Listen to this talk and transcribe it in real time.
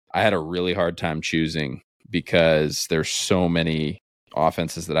I had a really hard time choosing because there's so many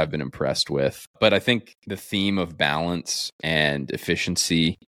offenses that I've been impressed with. But I think the theme of balance and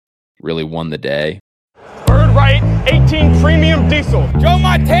efficiency really won the day. Bird right, 18 premium diesel. Joe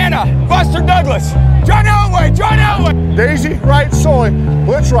Montana, Buster Douglas, John Elway. Daisy right, Sully,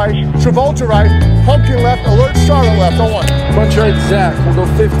 blitz right, Travolta right, pumpkin left, alert Charlotte left, on one. Bunch right, Zach. We'll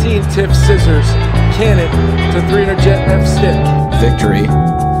go 15 tiff scissors, cannon to 300 jet F stick. Victory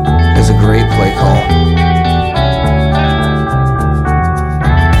is a great play call.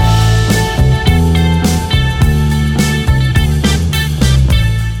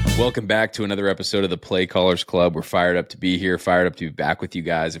 Welcome back to another episode of the Play Callers Club. We're fired up to be here, fired up to be back with you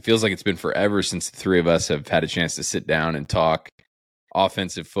guys. It feels like it's been forever since the three of us have had a chance to sit down and talk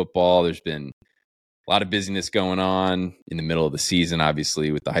offensive football. There's been a lot of busyness going on in the middle of the season,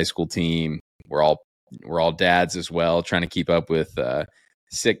 obviously, with the high school team. We're all dads as well, trying to keep up with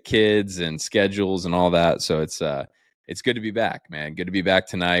sick kids and schedules and all that. So it's good to be back, man. Good to be back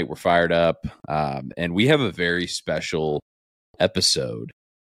tonight. We're fired up. And we have a very special episode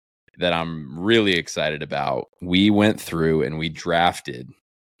that I'm really excited about. We went through and we drafted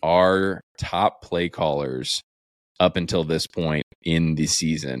our top play callers up until this point in the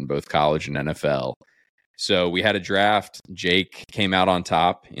season, both college and NFL. So we had a draft. Jake came out on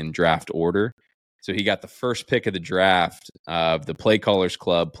top in draft order. So he got the first pick of the draft of the Play Callers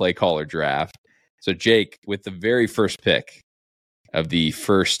Club Play Caller Draft. So Jake, with the very first pick of the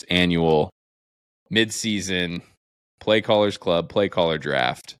first annual midseason Play Callers Club Play Caller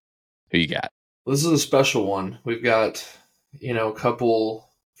Draft, who you got? This is a special one. We've got, a couple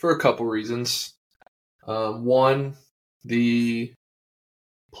reasons. One, the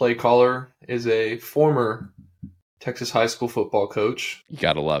play caller is a former Texas high school football coach. You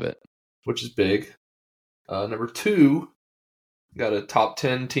got to love it. Which is big. Number two, got a top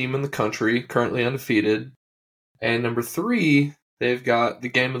 10 team in the country, currently undefeated. And number three, they've got the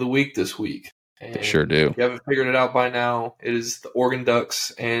game of the week this week. And they sure do. If you haven't figured it out by now, it is the Oregon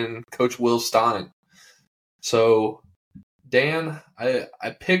Ducks and Coach Will Stein. So, Dan, I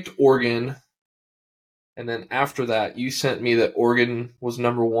picked Oregon, and then after that, you sent me that Oregon was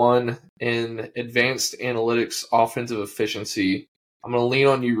number one in advanced analytics offensive efficiency. I'm going to lean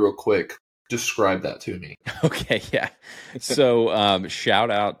on you real quick. Describe that to me. Okay, yeah. So,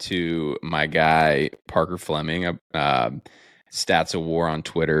 shout out to my guy, Parker Fleming, Stats of War on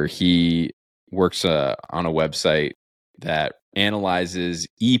Twitter. He works on a website that analyzes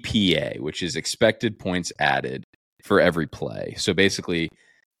EPA, which is expected points added for every play. So basically,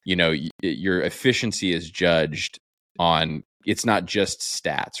 your efficiency is judged on, it's not just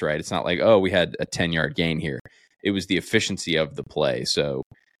stats, right? It's not like, oh, we had a 10-yard gain here. It was the efficiency of the play. So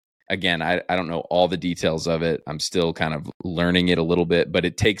again, I don't know all the details of it. I'm still kind of learning it a little bit, but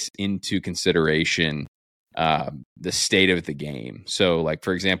it takes into consideration the state of the game. So like,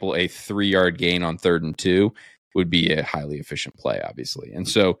 for example, a 3-yard gain on 3rd and 2 would be a highly efficient play, obviously. And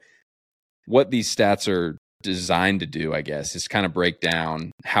so what these stats are designed to do, I guess, is kind of break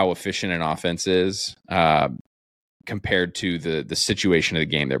down how efficient an offense is compared to the situation of the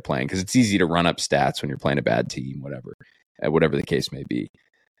game they're playing. Because it's easy to run up stats when you're playing a bad team, whatever the case may be.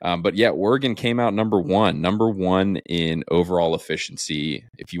 But yeah, Oregon came out number one in overall efficiency.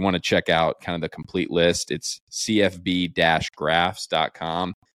 If you want to check out kind of the complete list, it's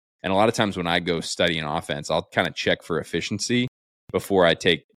cfb-graphs.com. And a lot of times when I go study an offense, I'll kind of check for efficiency before I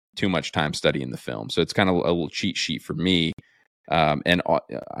take too much time studying the film. So it's kind of a little cheat sheet for me. And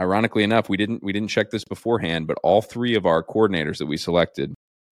ironically enough, we didn't check this beforehand, but all three of our coordinators that we selected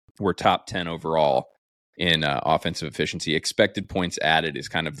were top 10 overall in offensive efficiency. Expected points added is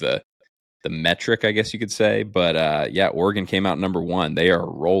kind of the metric, I guess you could say. But yeah, Oregon came out number one. They are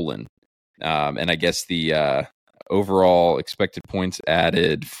rolling. And I guess the overall expected points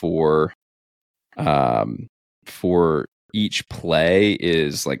added for each play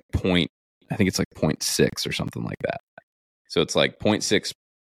is like I think it's like 0.6 or something like that. So it's like 0.6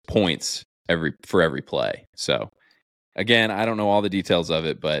 points for every play. So again, I don't know all the details of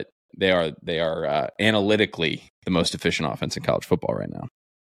it, but they are analytically the most efficient offense in college football right now.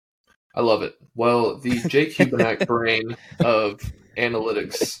 I love it. Well, the Jake Hubenak brain of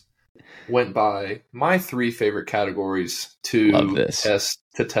analytics went by my three favorite categories to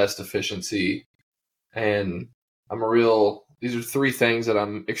test efficiency, and these are three things that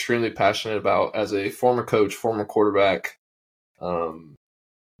I'm extremely passionate about as a former coach, former quarterback,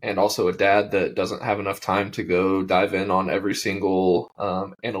 and also a dad that doesn't have enough time to go dive in on every single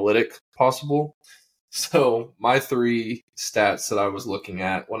analytic possible. So my three stats that I was looking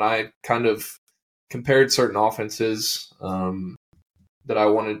at when I kind of compared certain offenses that that I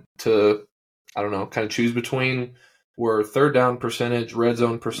wanted to, I don't know, kind of choose between were third down percentage, red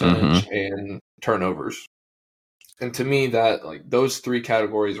zone percentage, and turnovers. And to me, that like those three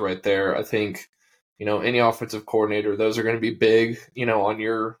categories right there, I think, any offensive coordinator, those are going to be big, on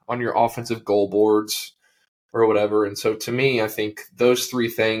your offensive goal boards or whatever. And so to me, I think those three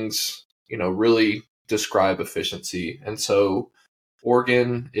things, really describe efficiency. And so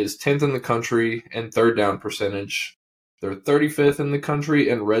Oregon is 10th in the country in third down percentage. They're 35th in the country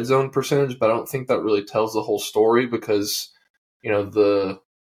in red zone percentage, but I don't think that really tells the whole story because, the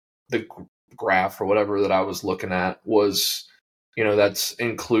graph or whatever that I was looking at was, that's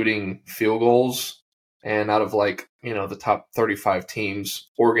including field goals. And out of the top 35 teams,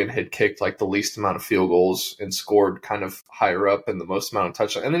 Oregon had kicked like the least amount of field goals and scored kind of higher up in the most amount of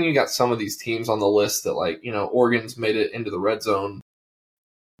touchdowns. And then you got some of these teams on the list that Oregon's made it into the red zone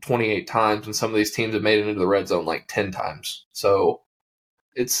 28 times, and some of these teams have made it into the red zone like 10 times. So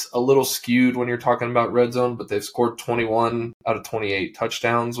it's a little skewed when you're talking about red zone, but they've scored 21 out of 28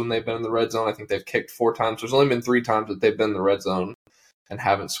 touchdowns when they've been in the red zone. I think they've kicked 4 times. There's only been 3 times that they've been in the red zone and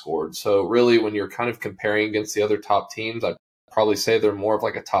haven't scored. So really, when you're kind of comparing against the other top teams, I'd probably say they're more of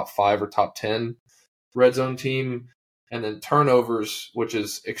like a top 5 or top 10 red zone team. And then turnovers, which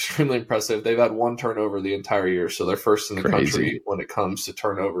is extremely impressive. They've had 1 turnover the entire year, so they're first in the country when it comes to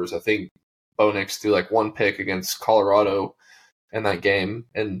turnovers. I think Bo Nix threw like 1 pick against Colorado in that game.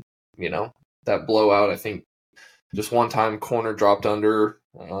 And, that blowout, I think just one time corner dropped under,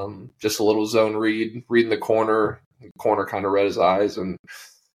 just a little zone reading the corner. The corner kind of read his eyes and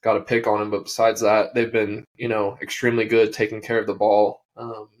got a pick on him. But besides that, they've been, extremely good taking care of the ball.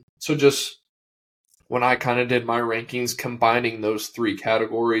 So just when I kind of did my rankings, combining those 3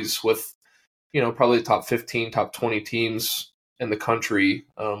 categories with, probably the top 15, top 20 teams in the country,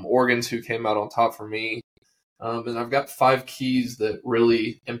 Oregon's who came out on top for me. And I've got 5 keys that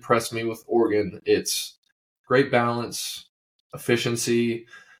really impressed me with Oregon. It's great balance, efficiency,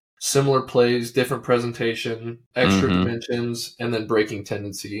 similar plays, different presentation, extra dimensions, and then breaking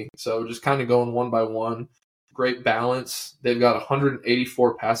tendency. So just kind of going one by one. Great balance. They've got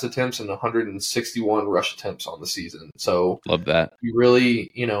 184 pass attempts and 161 rush attempts on the season. So love that. You really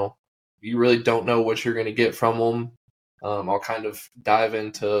don't know what you're going to get from them. I'll kind of dive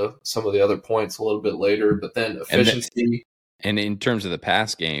into some of the other points a little bit later, but then efficiency. And in terms of the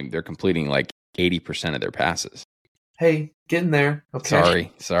pass game, they're completing like 80% of their passes. Hey, get in there.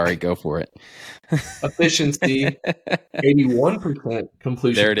 Okay. Sorry, go for it. Efficiency, 81%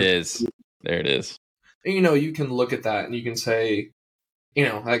 completion. There it is. And, you can look at that and you can say,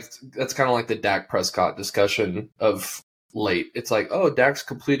 that's kind of like the Dak Prescott discussion of late. It's like, oh, Dak's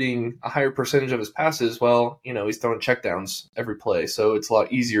completing a higher percentage of his passes. Well, he's throwing checkdowns every play. So it's a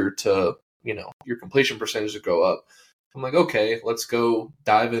lot easier to, your completion percentage to go up. I'm like, okay, let's go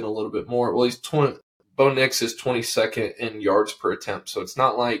dive in a little bit more. Well, Bo Nix is 22nd in yards per attempt. So it's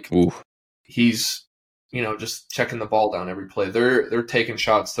not like he's, just checking the ball down every play. They're taking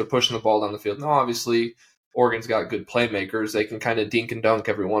shots. They're pushing the ball down the field. Now, obviously, Oregon's got good playmakers. They can kind of dink and dunk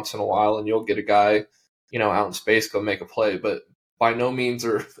every once in a while, and you'll get a guy, out in space go make a play. But by no means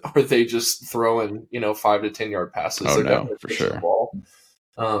are they just throwing, 5 to 10 yard passes. Oh, They're no, for sure. The ball,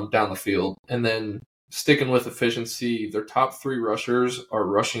 down the field. And then sticking with efficiency, their top 3 rushers are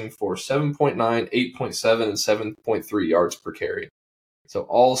rushing for 7.9, 8.7, and 7.3 yards per carry. So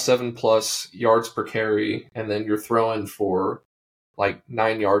all 7+ yards per carry, and then you're throwing for like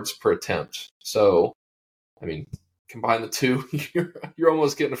 9 yards per attempt. So, I mean, combine the two, you're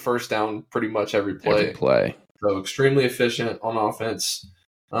almost getting a first down pretty much every play. So extremely efficient on offense.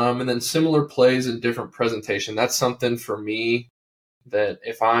 And then similar plays and different presentation. That's something for me that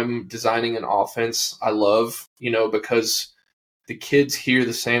if I'm designing an offense, I love, because the kids hear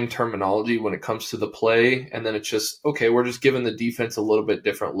the same terminology when it comes to the play, and then it's just, okay, we're just giving the defense a little bit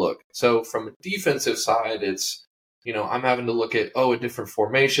different look. So from a defensive side, it's, I'm having to look at, a different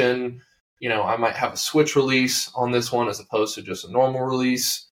formation. I might have a switch release on this one as opposed to just a normal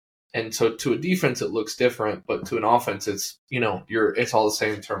release. And so to a defense, it looks different, but to an offense, it's, it's all the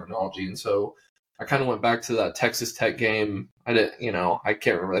same terminology. And so I kind of went back to that Texas Tech game. I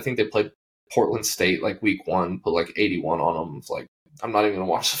can't remember. I think they played Portland State like week 1, put like 81 on them. It's like, I'm not even going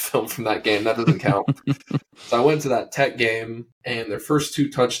to watch the film from that game. That doesn't count. So I went to that Tech game, and their first 2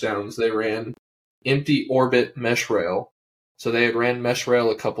 touchdowns, they ran empty orbit mesh rail. So they had ran mesh rail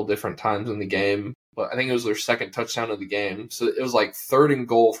a couple different times in the game, but I think it was their second touchdown of the game. So it was like 3rd and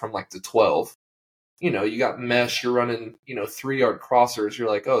goal from like the 12. You got mesh, you're running, 3-yard crossers. You're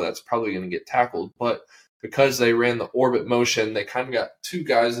like, oh, that's probably going to get tackled. But because they ran the orbit motion, they kind of got 2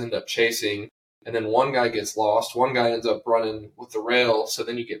 guys end up chasing. and then one guy gets lost. One guy ends up running with the rail, so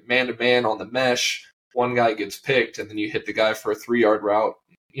then you get man-to-man on the mesh. One guy gets picked, and then you hit the guy for a 3-yard route,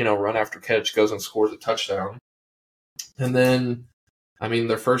 run after catch, goes and scores a touchdown. And then,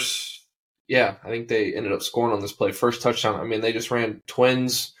 their first, I think they ended up scoring on this play. First touchdown, they just ran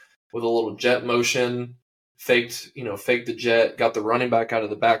twins with a little jet motion, faked the jet, got the running back out of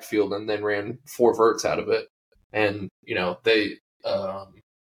the backfield, and then ran 4 verts out of it. And, they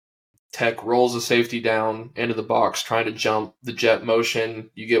Tech rolls the safety down into the box, trying to jump the jet motion.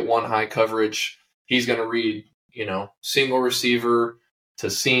 You get one high coverage. He's going to read, single receiver to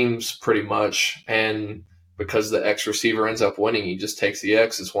seams pretty much. And because the X receiver ends up winning, he just takes the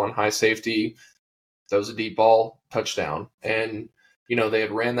X. It's one high safety, throws a deep ball, touchdown. And, they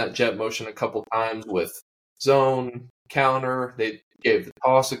had ran that jet motion a couple times with zone, counter. They gave the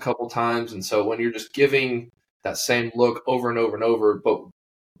toss a couple times. And so when you're just giving that same look over and over and over, but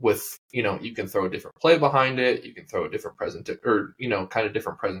with, you can throw a different play behind it. You can throw a different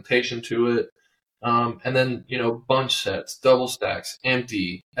different presentation to it. And then, bunch sets, double stacks,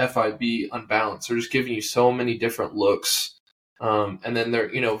 empty, FIB, unbalanced. They're just giving you so many different looks. And then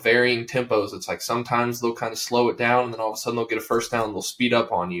they're, varying tempos. It's like sometimes they'll kind of slow it down, and then all of a sudden they'll get a first down and they'll speed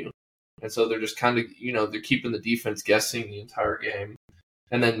up on you. And so they're just kind of, they're keeping the defense guessing the entire game.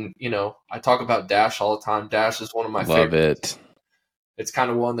 And then, I talk about Dash all the time. Dash is one of my favorites. Love it. It's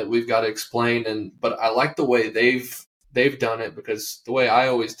kind of one that we've got to explain, but I like the way they've done it, because the way I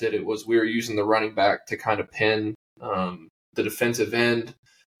always did it was we were using the running back to kind of pin the defensive end,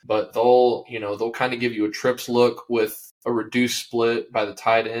 but they'll kind of give you a trips look with a reduced split by the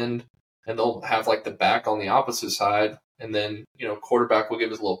tight end, and they'll have like the back on the opposite side, and then quarterback will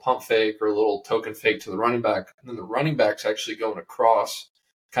give us a little pump fake or a little token fake to the running back, and then the running back's actually going across,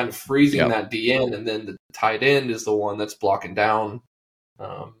 kind of freezing that D end, and then the tight end is the one that's blocking down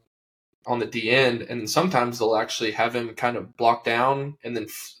on the D end, and sometimes they'll actually have him kind of block down and then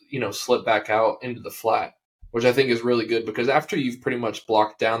slip back out into the flat, which I think is really good, because after you've pretty much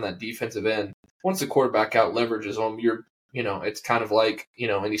blocked down that defensive end, once the quarterback out leverages them, it's kind of like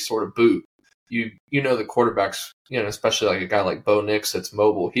any sort of boot. The quarterback's especially like a guy like Bo Nix that's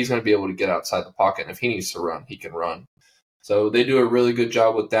mobile, he's going to be able to get outside the pocket, and if he needs to run, he can run. So they do a really good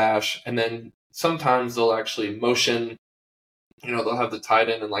job with Dash, and then sometimes they'll actually motion. They'll have the tight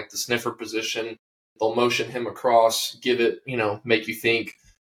end in like the sniffer position. They'll motion him across, give it, make you think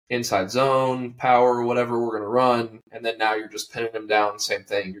inside zone, power, whatever we're going to run. And then now you're just pinning him down. Same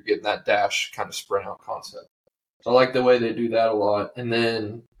thing. You're getting that dash kind of sprint out concept. So I like the way they do that a lot. And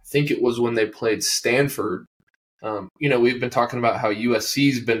then I think it was when they played Stanford. We've been talking about how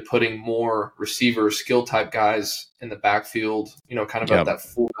USC's been putting more receiver skill type guys in the backfield, kind of at that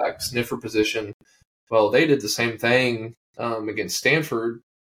fullback sniffer position. Well, they did the same thing against Stanford,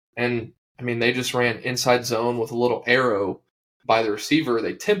 and they just ran inside zone with a little arrow by the receiver.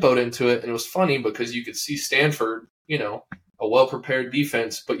 They tempoed into it, and it was funny because you could see Stanford, a well-prepared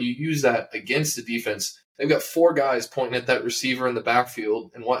defense, but you use that against the defense. They've got 4 guys pointing at that receiver in the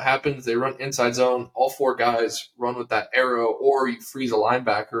backfield, and what happens? They run inside zone, all 4 guys run with that arrow, or you freeze a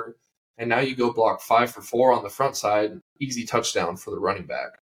linebacker, and now you go block 5 for 4 on the front side, easy touchdown for the running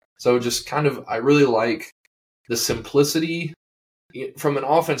back. So just kind of, I really like the simplicity from an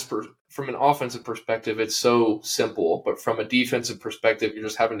offensive perspective. It's so simple, but from a defensive perspective, you're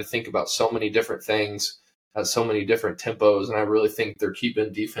just having to think about so many different things at so many different tempos, and I really think they're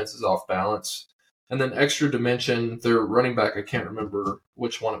keeping defenses off balance. And then extra dimension, their running back, I can't remember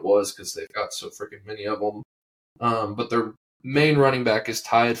which one it was because they've got so freaking many of them. But their main running back is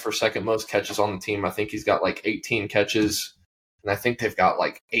tied for second most catches on the team. I think he's got like 18 catches. And I think they've got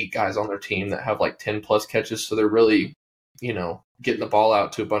like 8 guys on their team that have like 10 plus catches. So they're really, getting the ball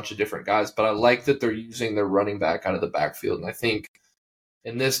out to a bunch of different guys. But I like that they're using their running back out of the backfield. And I think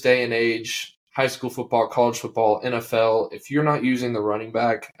in this day and age, high school football, college football, NFL, if you're not using the running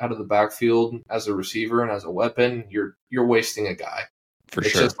back out of the backfield as a receiver and as a weapon, you're wasting a guy. For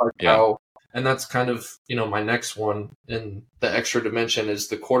it's sure. Just like how, and that's kind of, my next one in the extra dimension is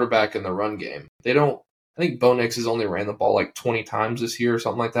the quarterback in the run game. I think Bo Nix has only ran the ball like 20 times this year or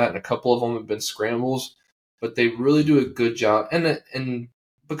something like that, and a couple of them have been scrambles, but they really do a good job. And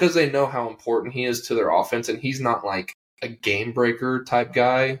because they know how important he is to their offense, and he's not like a game breaker type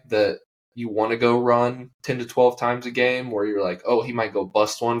guy that you want to go run 10 to 12 times a game where you're like, oh, he might go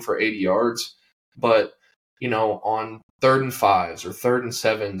bust one for 80 yards. But, on 3rd and 5s or 3rd and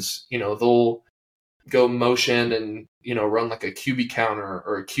 7s, they'll go motion and, run like a QB counter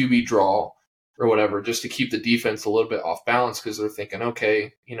or a QB draw or whatever, just to keep the defense a little bit off balance, because they're thinking,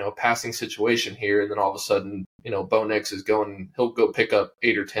 okay, passing situation here. And then all of a sudden, Bo Nix he'll go pick up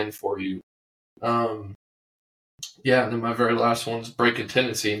 8 or 10 for you. Yeah, and then my very last one's breaking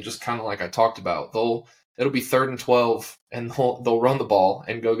tendency, and just kind of like I talked about, it'll be 3rd and 12, and they'll run the ball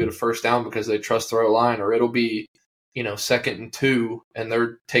and go get a first down because they trust their O-line, or it'll be 2nd and 2, and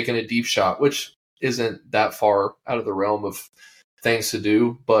they're taking a deep shot, which isn't that far out of the realm of things to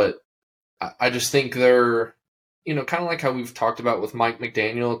do, but I just think they're kind of like how we've talked about with Mike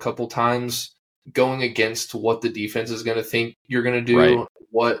McDaniel a couple times, going against what the defense is going to think you're going to do, right.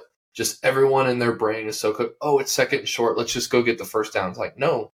 What just everyone in their brain is so quick. Oh, it's 2nd and short. Let's just go get the first down. It's like,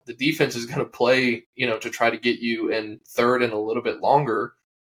 no, the defense is going to play, to try to get you in 3rd and a little bit longer.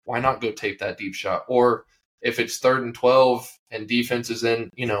 Why not go take that deep shot? Or if it's 3rd and 12 and defense is in,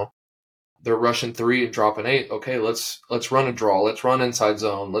 they're rushing 3 and dropping 8. Okay, let's run a draw. Let's run inside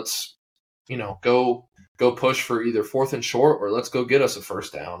zone. Let's, go push for either 4th and short, or let's go get us a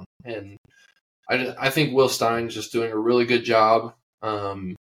first down. And I think Will Stein's just doing a really good job.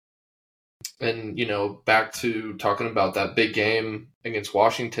 And, back to talking about that big game against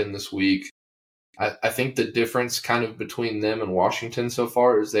Washington this week, I think the difference kind of between them and Washington so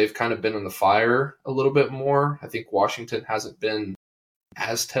far is they've kind of been in the fire a little bit more. I think Washington hasn't been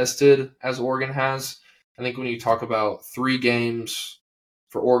as tested as Oregon has. I think when you talk about 3 games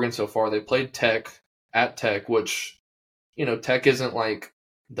for Oregon so far, they played at Tech, which, Tech isn't like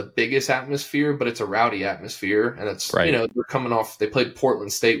the biggest atmosphere, but it's a rowdy atmosphere. And it's, right. They're coming off, they played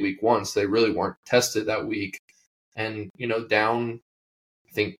Portland State week 1, so they really weren't tested that week. And, down,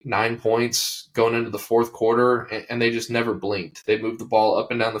 I think 9 points going into the 4th quarter, and they just never blinked. They moved the ball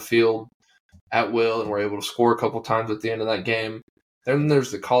up and down the field at will and were able to score a couple times at the end of that game. Then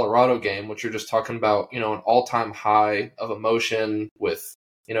there's the Colorado game, which you're just talking about, an all-time high of emotion with,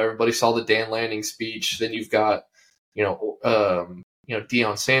 everybody saw the Dan Lanning speech. Then you've got,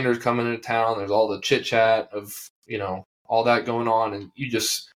 Deion Sanders coming into town. There's all the chit chat of, all that going on. And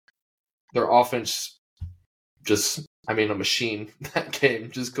their offense just, a machine that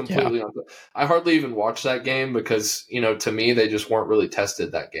game, just completely on. I hardly even watched that game because, to me, they just weren't really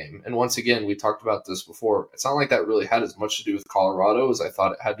tested that game. And once again, we talked about this before. It's not like that really had as much to do with Colorado as I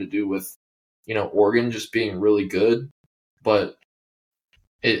thought it had to do with, Oregon just being really good. But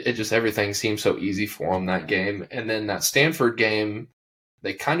it just, everything seemed so easy for them that game. And then that Stanford game,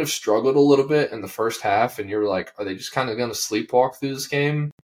 they kind of struggled a little bit in the first half. And you're like, are they just kind of going to sleepwalk through this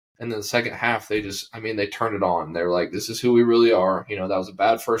game? And then the second half, they just, they turned it on. They're like, this is who we really are. That was a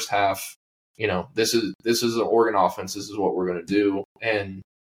bad first half. This is an Oregon offense. This is what we're going to do. And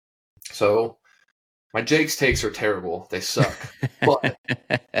so my Jake's takes are terrible. They suck. But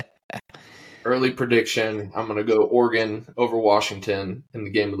early prediction, I'm going to go Oregon over Washington in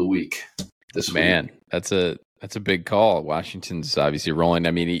the game of the week this week. That's a big call. Washington's obviously rolling.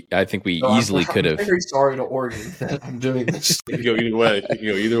 I think we easily could have. I'm very sorry to Oregon that I'm doing this. You can go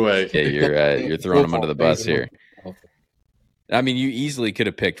either way. Yeah, you're throwing them under the bus here. You easily could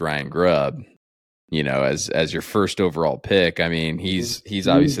have picked Ryan Grubb, as your first overall pick. He's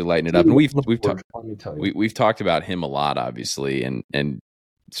obviously lighting it up, and we've talked about him a lot, obviously, and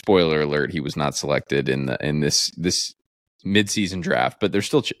spoiler alert, he was not selected in this midseason draft, but there's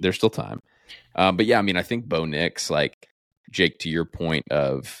still time. But yeah, I think Bo Nix, like Jake, to your point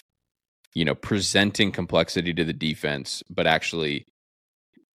of, presenting complexity to the defense, but actually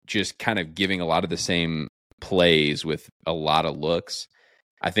just kind of giving a lot of the same plays with a lot of looks.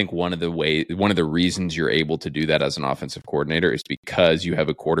 I think one of the reasons you're able to do that as an offensive coordinator is because you have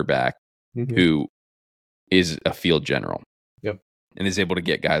a quarterback who is a field general. Yep. And is able to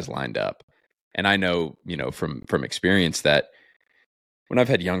get guys lined up. And I know, from experience that when I've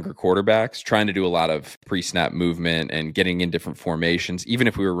had younger quarterbacks trying to do a lot of pre-snap movement and getting in different formations, even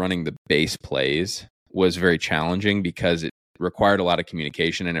if we were running the base plays, was very challenging because it required a lot of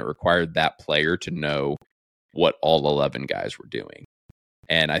communication and it required that player to know what all 11 guys were doing.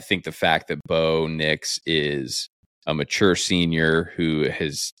 And I think the fact that Bo Nix is a mature senior who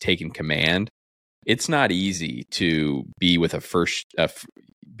has taken command, it's not easy to be with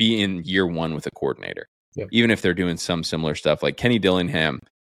be in year 1 with a coordinator. Yep. Even if they're doing some similar stuff. Like Kenny Dillingham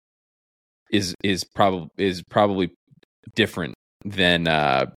is probably different than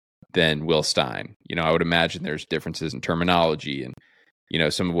Will Stein. I would imagine there's differences in terminology, and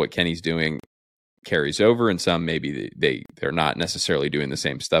some of what Kenny's doing carries over, and some maybe they're not necessarily doing the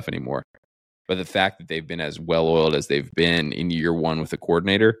same stuff anymore. But the fact that they've been as well oiled as they've been in year 1 with a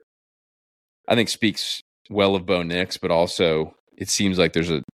coordinator, I think speaks well of Bo Nix, but also it seems like there's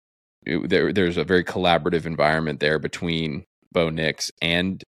a very collaborative environment there between Bo Nix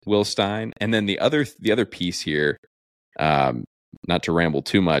and Will Stein. And then the other piece here, not to ramble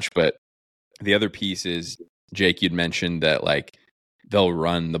too much, but the other piece is, Jake, you'd mentioned that like they'll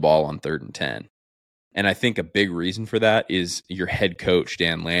run the ball on 3rd and 10. And I think a big reason for that is your head coach,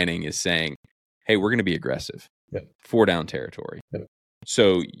 Dan Lanning, is saying, hey, we're going to be aggressive. 4 down territory.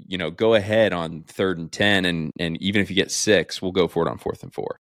 So, go ahead on 3rd and 10, and even if you get 6, we'll go for it on 4th and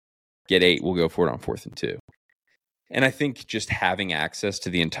 4. Get 8, we'll go for it on 4th and 2. And I think just having access to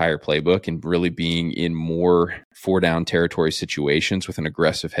the entire playbook and really being in more 4 down territory situations with an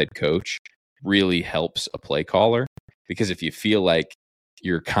aggressive head coach really helps a play caller. Because if you feel like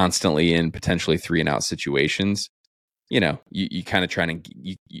you're constantly in potentially 3-and-out situations, you kind of trying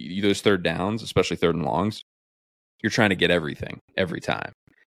to those 3rd downs, especially 3rd and longs, you're trying to get everything every time.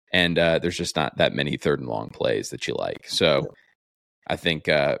 And there's just not that many 3rd and long plays that you like. So I think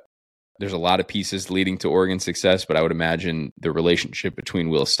there's a lot of pieces leading to Oregon's success, but I would imagine the relationship between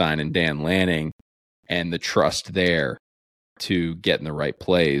Will Stein and Dan Lanning and the trust there to get in the right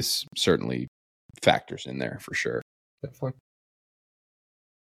plays certainly factors in there for sure. Definitely.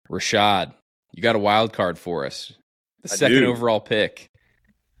 Rashad, you got a wild card for us. The second overall pick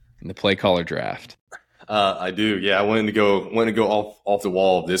in the play caller draft. I do. Yeah, I wanted to go off the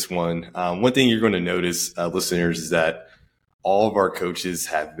wall of this one. One thing you're going to notice, listeners, is that all of our coaches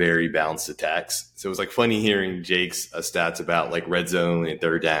have very balanced attacks. So it was like funny hearing Jake's stats about like red zone and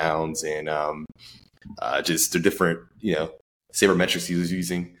 3rd downs and just the different, sabermetrics he was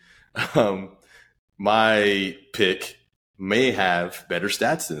using. My pick may have better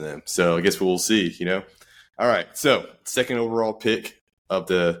stats than them. So I guess we'll see, All right. So second overall pick of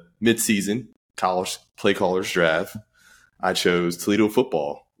the midseason college play callers draft, I chose Toledo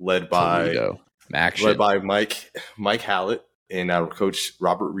football, led by Mike Hallett and our coach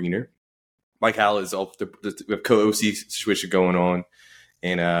Robert Reiner. Mike Hallett is off the co-OC situation going on,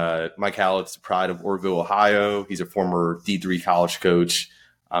 and Mike Hallett's the pride of Orville, Ohio. He's a former D3 college coach.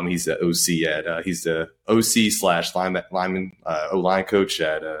 He's the OC he's the OC / lineman O-line coach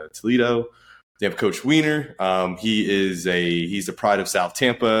at Toledo. They have Coach Weiner. He's the pride of South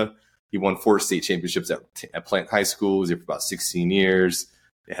Tampa. He won 4 state championships at Plant High School. He was there for about 16 years.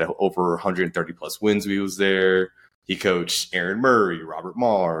 They had over 130 plus wins when he was there. He coached Aaron Murray, Robert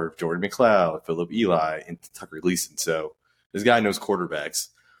Marr, Jordan McLeod, Philip Eli, and Tucker Gleason. So this guy knows quarterbacks.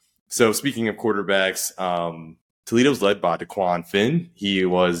 So speaking of quarterbacks, Toledo's led by DeQuan Finn. He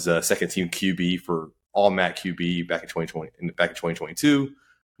was second team QB for All MAC QB back in 2022.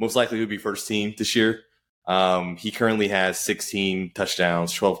 Most likely he'll be first team this year. He currently has 16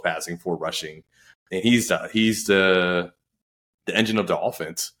 touchdowns, 12 passing, 4 rushing, and he's the engine of the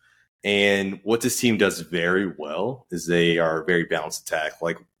offense. And what this team does very well is they are a very balanced attack.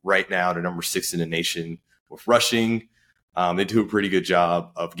 Like right now, they're number 6 in the nation with rushing. They do a pretty good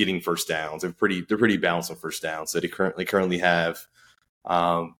job of getting first downs. They're pretty balanced on first downs. So they currently have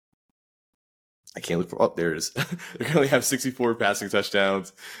I can't look for there it is. They currently have 64 passing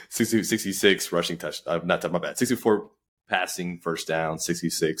touchdowns, 66 rushing touchdowns. My bad. 64 passing first downs,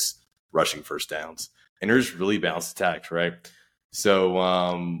 66 rushing first downs. And they're just really balanced attacks, right? So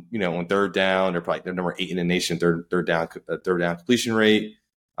on 3rd down, they're number 8 in the nation, third down completion rate.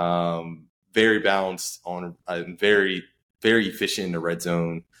 Very balanced on very, very efficient in the red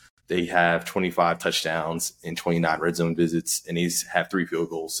zone. They have 25 touchdowns and 29 red zone visits, and they have 3 field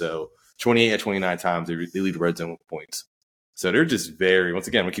goals. So 28 at 29 times they lead the red zone with points. So they're just very, once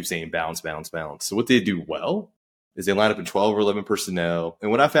again, we keep saying balance. So what they do well is they line up in 12 or 11 personnel.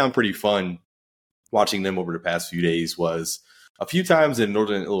 And what I found pretty fun watching them over the past few days was a few times in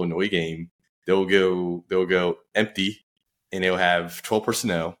Northern Illinois game, they'll go empty and they'll have 12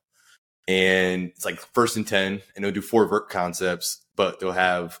 personnel. And it's like 1st and 10, and they'll do 4 vert concepts, but they'll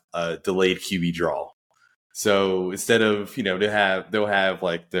have a delayed QB draw. So instead of, they'll have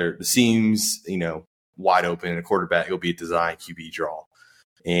like the seams, wide open, and a quarterback, it'll be a design QB draw.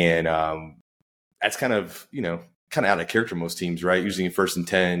 And that's kind of out of character most teams, right? Usually in 1st and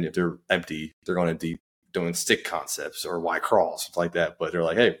 10, if they're empty, they're going to doing stick concepts or Y crawls, something like that. But they're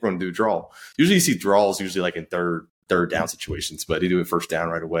like, hey, we're going to do a draw. Usually you see draws like in third down situations, but they do it 1st down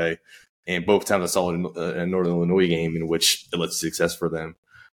right away. And both times I saw it in a Northern Illinois game in which it led to success for them.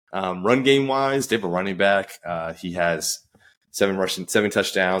 Run game wise, they have a running back. He has 7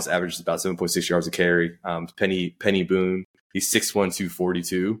 touchdowns, averages about 7.6 yards a carry. Penny Boone, he's 6'1",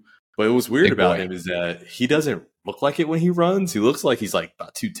 242. But what's weird about him is that he doesn't look like it when he runs. He looks like he's like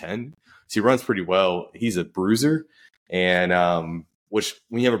about 210. So he runs pretty well. He's a bruiser. And which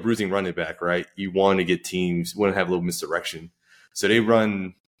when you have a bruising running back, right, you want to get teams, you want to have a little misdirection. So they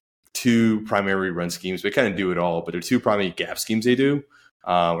run 2 primary run schemes. They kind of do it all, but they're 2 primary gap schemes they do.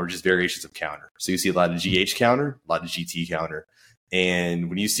 Or just variations of counter. So you see a lot of GH counter, a lot of GT counter. And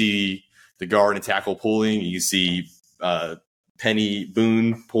when you see the guard and tackle pulling, you see Penny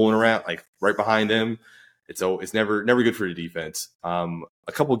Boone pulling around like right behind him. It's never good for the defense.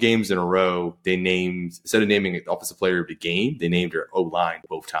 A couple games in a row, they named, instead of naming the offensive player of the game, they named their O-line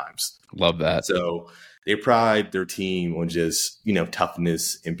both times. Love that. So they pride their team on just,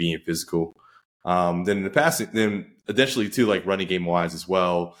 toughness and being physical. Then in the passing, then additionally too, like running game wise as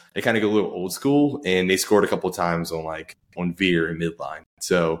well, they kind of go a little old school, and they scored a couple of times on veer and midline.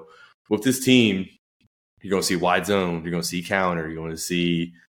 So with this team, you're going to see wide zone, you're going to see counter, you're going to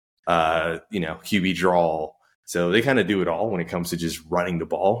see, QB draw. So they kind of do it all when it comes to just running the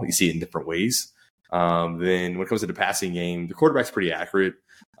ball. You see it in different ways. Then when it comes to the passing game, the quarterback's pretty accurate.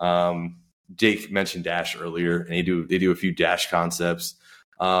 Jake mentioned dash earlier, and they do a few dash concepts.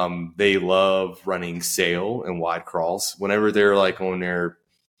 They love running sail and wide crawls. Whenever they're on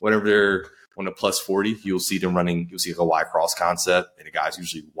a plus 40, you'll see a wide cross concept, and the guy's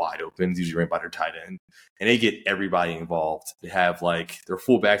usually wide open. It's usually right by their tight end, and they get everybody involved. They have their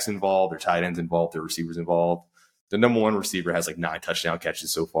fullbacks involved, their tight ends involved, their receivers involved. The number one receiver has 9 touchdown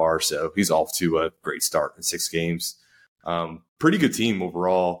catches so far, so he's off to a great start in 6 games. Pretty good team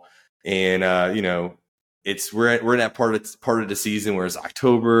overall, and we're in that part of the season where it's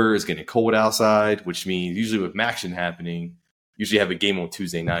October, it's getting cold outside, which means usually with MACtion happening, usually have a game on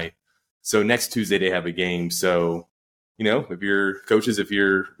Tuesday night. So next Tuesday they have a game. So, if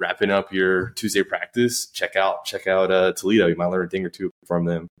you're wrapping up your Tuesday practice, check out Toledo. You might learn a thing or two from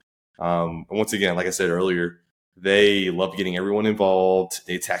them. And once again, like I said earlier, they love getting everyone involved.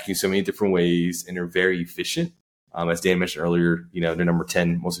 They attack you so many different ways, and they're very efficient. As Dan mentioned earlier, they're number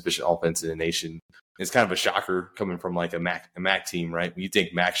 10 most efficient offense in the nation. It's kind of a shocker coming from a MAC team, right? When you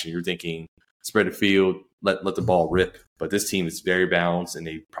think MACtion, you're thinking spread the field, let the ball rip. But this team is very balanced, and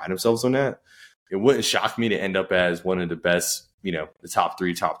they pride themselves on that. It wouldn't shock me to end up as one of the best, the top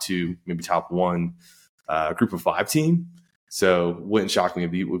 3, top 2, maybe top 1 group of 5 team. So it wouldn't shock me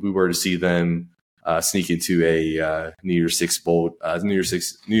if we were to see them sneak into a New Year's Six bowl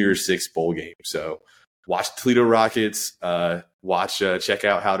game. So watch Toledo Rockets. Check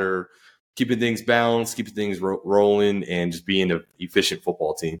out how they're keeping things balanced, keeping things rolling, and just being an efficient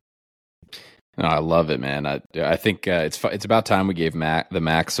football team. Oh, I love it, man. I think it's about time we gave the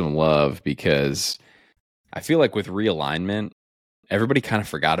MAC some love, because I feel like with realignment, everybody kind of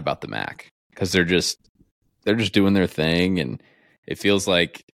forgot about the MAC because they're just doing their thing, and it feels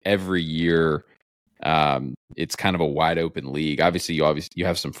like every year it's kind of a wide open league. Obviously, you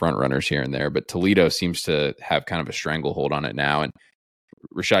have some front runners here and there, but Toledo seems to have kind of a stranglehold on it now. And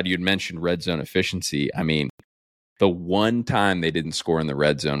Rashad, you had mentioned red zone efficiency. I mean, the one time they didn't score in the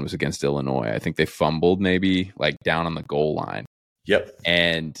red zone was against Illinois. I think they fumbled maybe down on the goal line. Yep.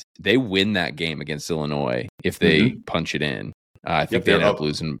 And they win that game against Illinois if they punch it in. I think they ended up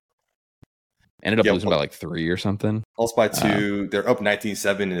losing by 3 or something. Also by 2. They're up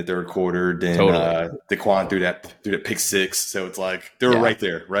 19-7 in the third quarter. Then Daquan threw that pick 6. So it's they were right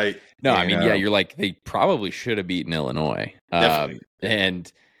there, right? No, I mean, you're they probably should have beaten Illinois. Definitely.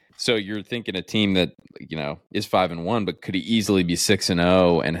 And so you're thinking a team that, is 5-1, but could easily be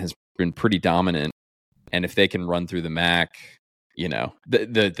 6-0 and has been pretty dominant. And if they can run through the MAC,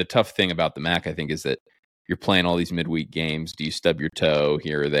 the tough thing about the MAC, I think, is that you're playing all these midweek games. Do you stub your toe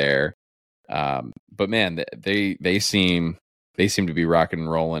here or there? But man, they seem to be rocking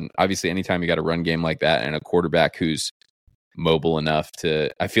and rolling. Obviously, anytime you got a run game like that and a quarterback who's mobile enough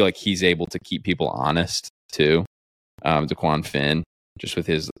I feel like he's able to keep people honest too. Daquan Finn, just with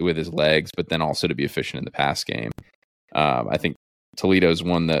his legs, but then also to be efficient in the pass game. I think Toledo's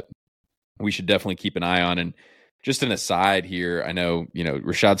one that we should definitely keep an eye on. And just an aside here, I know,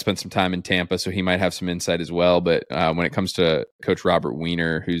 Rashad spent some time in Tampa, so he might have some insight as well. But when it comes to Coach Robert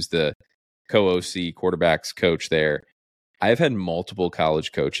Weiner, who's the co-OC quarterbacks coach there, I've had multiple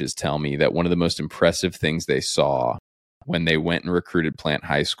college coaches tell me that one of the most impressive things they saw when they went and recruited Plant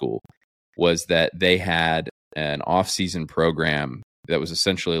High School was that they had an off-season program that was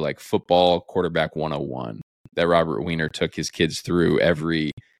essentially football quarterback 101 that Robert Weiner took his kids through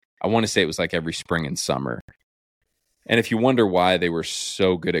I want to say it was every spring and summer. And if you wonder why they were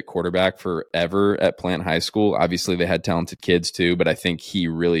so good at quarterback forever at Plant High School, obviously they had talented kids too, but I think he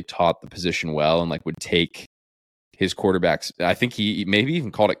really taught the position well and would take his quarterbacks. I think he maybe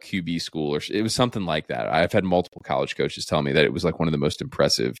even called it QB school, or it was something like that. I've had multiple college coaches tell me that it was one of the most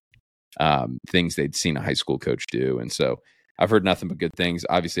impressive things they'd seen a high school coach do. And so I've heard nothing but good things.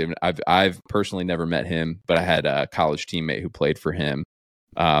 Obviously, I've personally never met him, but I had a college teammate who played for him,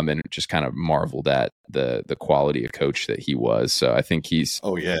 and just kind of marveled at the quality of coach that he was. So I think he's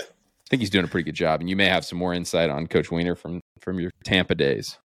doing a pretty good job. And you may have some more insight on Coach Weiner from your Tampa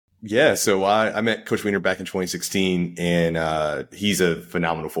days. Yeah, so I met Coach Wiener back in 2016, and he's a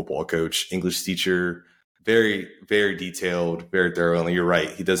phenomenal football coach, English teacher, very, very detailed, very thorough. And you're right,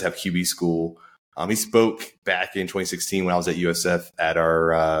 he does have QB school. He spoke back in 2016 when I was at USF at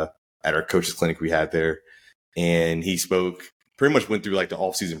our coaches clinic we had there, and he spoke, pretty much went through like the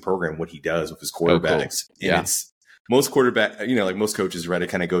off-season program, what he does with his quarterbacks. Oh, cool. Yeah. And it's most quarterback, like most coaches, right, to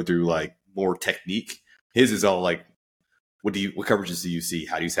kind of go through like more technique. His is all like, what coverages do you see?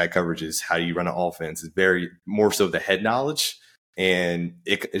 How do you set coverages? How do you run an offense? It's very more so the head knowledge, and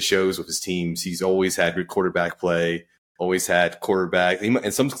it shows with his teams. He's always had good quarterback play, always had quarterback,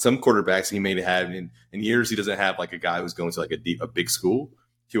 and some quarterbacks he may have in years. He doesn't have like a guy who's going to like a big school.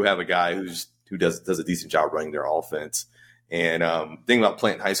 He'll have a guy who does a decent job running their offense. And the thing about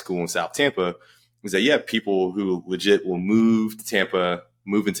playing high school in South Tampa is that you have people who legit will move to Tampa,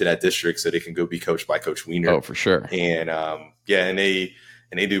 move into that district so they can go be coached by Coach Wiener. Oh, for sure. And and they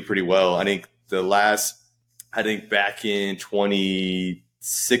do pretty well. I think back in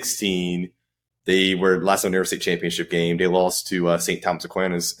 2016, they were last on their state championship game. They lost to St. Thomas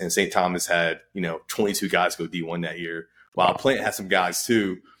Aquinas, and St. Thomas had 22 guys go D1 that year. While Plant had some guys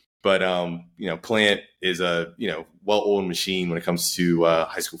too, but Plant is a well-oiled machine when it comes to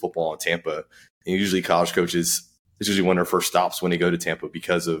high school football in Tampa. And usually college coaches, it's usually one of their first stops when they go to Tampa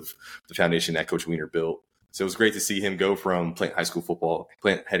because of the foundation that Coach Wiener built. So it was great to see him go from Plant high school football,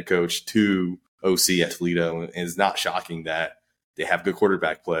 Plant head coach, to OC at Toledo. And it's not shocking that they have good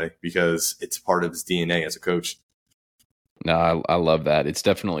quarterback play because it's part of his DNA as a coach. No, I love that. It's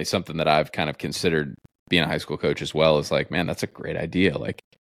definitely something that I've kind of considered being a high school coach as well. Is like, man, that's a great idea. Like,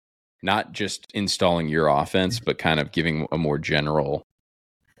 not just installing your offense, but kind of giving a more general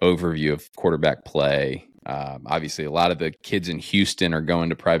overview of quarterback play. Obviously, a lot of the kids in Houston are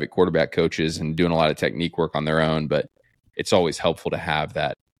going to private quarterback coaches and doing a lot of technique work on their own, but it's always helpful to have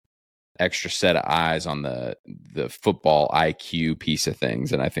that extra set of eyes on the football IQ piece of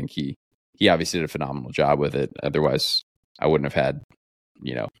things. And I think he obviously did a phenomenal job with it. Otherwise, I wouldn't have had,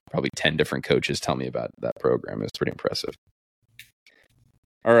 probably 10 different coaches tell me about that program. It's pretty impressive.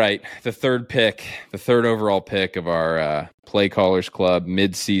 All right, the third overall pick of our Play Callers Club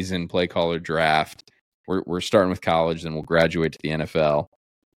mid-season Play Caller Draft. We're starting with college, then we'll graduate to the NFL.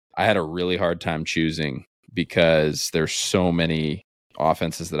 I had a really hard time choosing because there's so many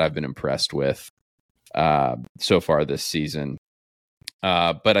offenses that I've been impressed with so far this season.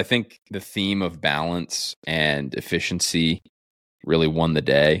 But I think the theme of balance and efficiency really won the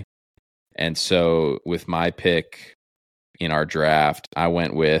day. And so with my pick in our draft, I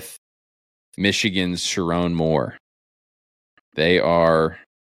went with Michigan's Sharon Moore. They are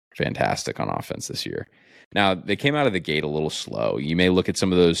fantastic on offense this year. Now, they came out of the gate a little slow. You may look at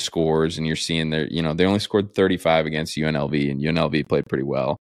some of those scores and you're seeing they only scored 35 against UNLV, and UNLV played pretty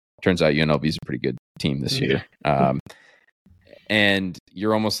well. Turns out UNLV is a pretty good team this year. And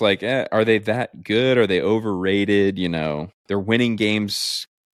you're almost like, are they that good? Are they overrated? They're winning games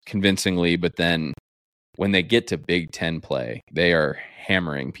convincingly, but then when they get to Big Ten play, they are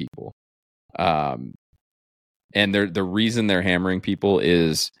hammering people. And the reason they're hammering people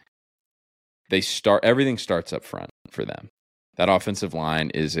is everything starts up front for them. That offensive line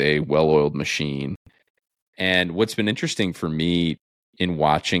is a well-oiled machine. And what's been interesting for me in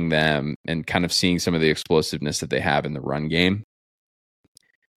watching them and kind of seeing some of the explosiveness that they have in the run game,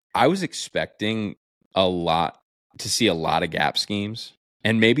 I was expecting to see a lot of gap schemes.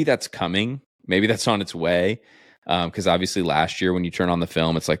 And maybe that's coming. Maybe that's on its way. Because obviously last year when you turn on the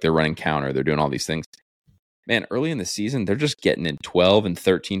film, it's like they're running counter. They're doing all these things. Man, early in the season, they're just getting in 12 and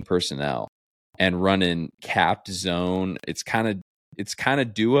 13 personnel and running capped zone. It's kind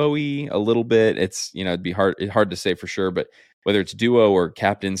of duo-y a little bit. It's, it'd be hard to say for sure, but whether it's duo or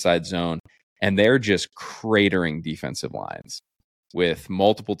capped inside zone, and they're just cratering defensive lines with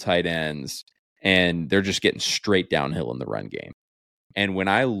multiple tight ends, and they're just getting straight downhill in the run game. And when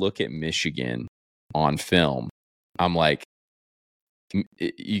I look at Michigan on film, I'm like,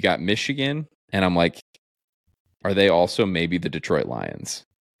 you got Michigan, and I'm like, are they also maybe the Detroit Lions?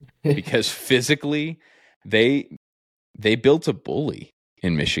 Because physically, they built a bully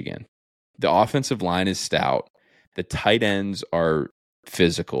in Michigan. The offensive line is stout. The tight ends are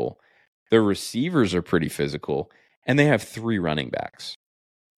physical. The receivers are pretty physical. And they have 3 running backs.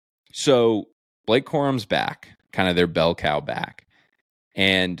 So Blake Corum's back, kind of their bell cow back.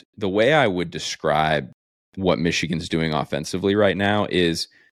 And the way I would describe what Michigan's doing offensively right now is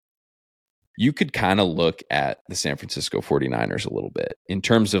you could kind of look at the San Francisco 49ers a little bit in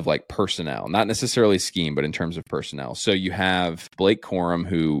terms of like personnel, not necessarily scheme, but in terms of personnel. So you have Blake Corum,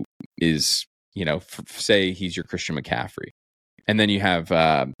 who is, say he's your Christian McCaffrey. And then you have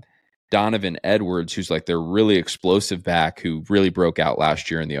Donovan Edwards, who's like their really explosive back who really broke out last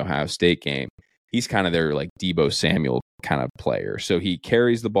year in the Ohio State game. He's kind of their like Deebo Samuel kind of player. So he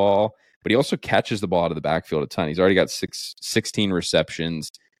carries the ball, but he also catches the ball out of the backfield a ton. He's already got 16 receptions.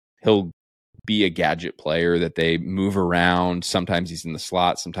 He'll be a gadget player that they move around. Sometimes he's in the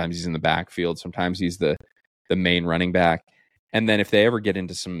slot. Sometimes he's in the backfield. Sometimes he's the main running back. And then if they ever get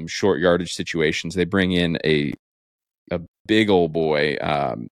into some short yardage situations, they bring in a big old boy.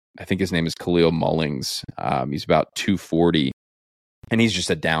 I think his name is Khalil Mullings. He's about 240, and he's just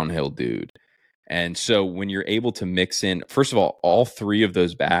a downhill dude. And so when you're able to mix in, first of all three of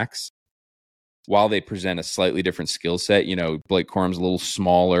those backs, while they present a slightly different skill set, Blake Corum's a little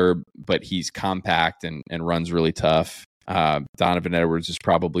smaller, but he's compact and runs really tough. Donovan Edwards is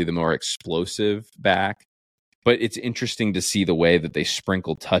probably the more explosive back. But it's interesting to see the way that they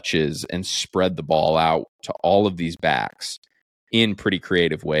sprinkle touches and spread the ball out to all of these backs in pretty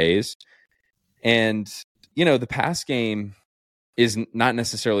creative ways. And, the pass game is not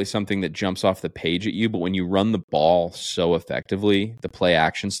necessarily something that jumps off the page at you, but when you run the ball so effectively, the play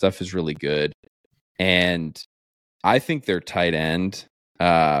action stuff is really good. And I think their tight end,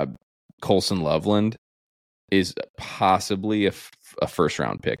 Colson Loveland, is possibly a first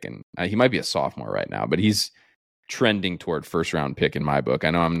round pick. And he might be a sophomore right now, but he's trending toward first round pick in my book.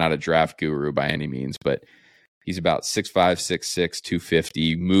 I know I'm not a draft guru by any means, but he's about 6'5", 6'6",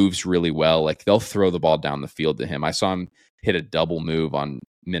 250, moves really well. Like they'll throw the ball down the field to him. I saw him hit a double move on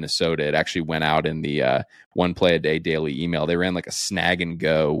Minnesota. It actually went out in the one play a day daily email. They ran like a snag and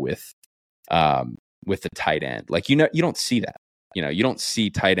go with the tight end. Like, you don't see that. You don't see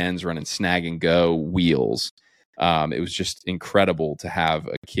tight ends running snag and go wheels. It was just incredible to have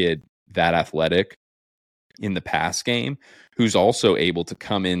a kid that athletic in the pass game who's also able to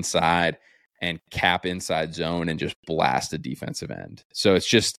come inside and cap inside zone and just blast a defensive end. So it's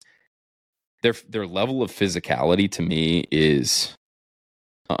just their level of physicality to me is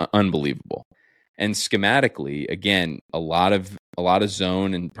unbelievable. And schematically, again, a lot of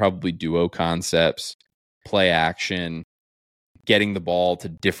zone and probably duo concepts, play action, getting the ball to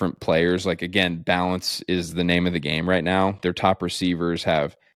different players. Like, again, balance is the name of the game right now. Their top receivers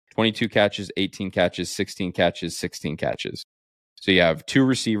have 22 catches, 18 catches, 16 catches, 16 catches. So you have two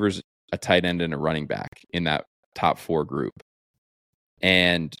receivers, a tight end, and a running back in that top four group.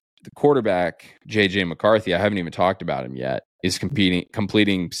 And the quarterback, J.J. McCarthy, I haven't even talked about him yet, is completing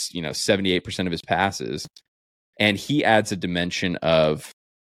 78% of his passes. And he adds a dimension of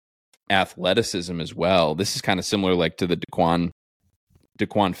athleticism as well. This is kind of similar like to the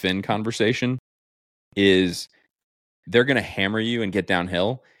Daquan Finn conversation, is they're going to hammer you and get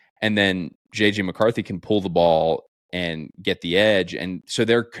downhill. And then J.J. McCarthy can pull the ball and get the edge. And so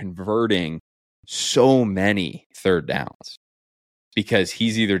they're converting so many third downs because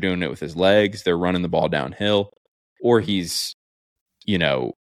he's either doing it with his legs, they're running the ball downhill, or he's,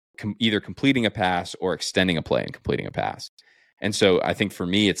 either completing a pass or extending a play and completing a pass. And so I think for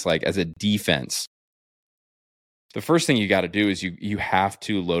me, it's like as a defense, the first thing you got to do is you have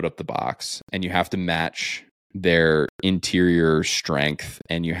to load up the box and you have to match their interior strength,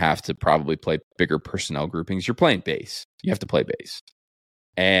 and you have to probably play bigger personnel groupings. You're playing base. You have to play base.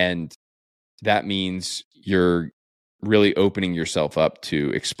 And that means you're really opening yourself up to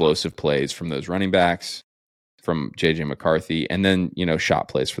explosive plays from those running backs, from J.J. McCarthy, and then, shot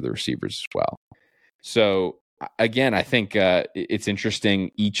plays for the receivers as well. So again, I think it's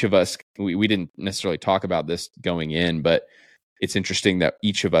interesting. Each of us, we didn't necessarily talk about this going in, but it's interesting that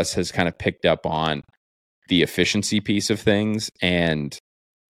each of us has kind of picked up on the efficiency piece of things and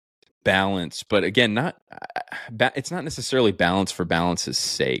balance. But again, it's not necessarily balance for balance's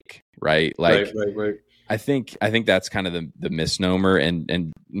sake, right? Like, right. I think that's kind of the misnomer.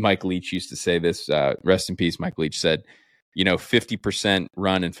 And Mike Leach used to say this, rest in peace. Mike Leach said, 50%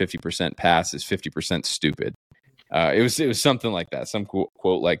 run and 50% pass is 50% stupid. It was something like that, some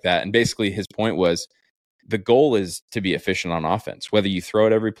quote like that. And basically his point was the goal is to be efficient on offense, whether you throw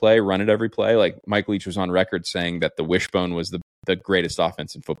it every play, run it every play. Like Mike Leach was on record saying that the wishbone was the greatest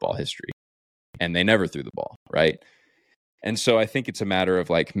offense in football history, and they never threw the ball, right? And so I think it's a matter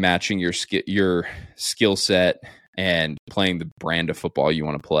of like matching your skill set and playing the brand of football you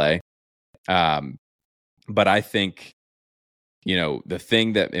want to play. But I think, the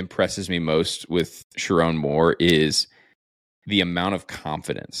thing that impresses me most with Sharon Moore is the amount of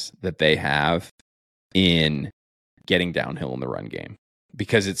confidence that they have in getting downhill in the run game,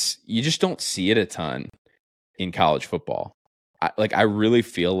 because you just don't see it a ton in college football. I really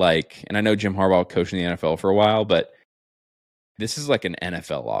feel like, and I know Jim Harbaugh coached in the NFL for a while, but this is like an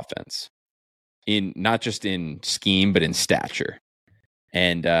NFL offense, in not just in scheme, but in stature.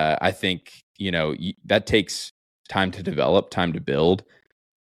 And I think, that takes time to develop, time to build.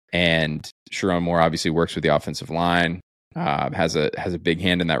 And Sharon Moore obviously works with the offensive line, has a big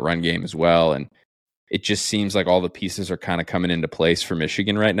hand in that run game as well. And it just seems like all the pieces are kind of coming into place for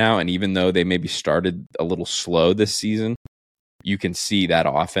Michigan right now. And even though they maybe started a little slow this season, you can see that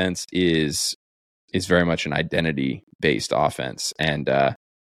offense is very much an identity-based offense. And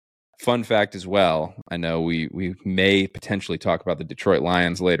fun fact as well, I know we may potentially talk about the Detroit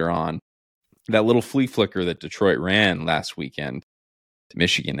Lions later on. That little flea flicker that Detroit ran last weekend,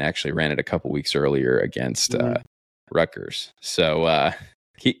 Michigan actually ran it a couple weeks earlier against Rutgers. So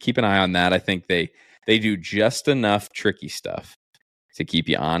keep an eye on that. I think they do just enough tricky stuff to keep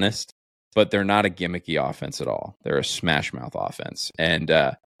you honest, but they're not a gimmicky offense at all. They're a smash mouth offense. And,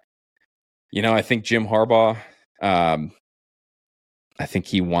 I think Jim Harbaugh, I think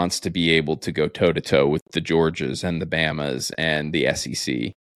he wants to be able to go toe to toe with the Georgias and the Bamas and the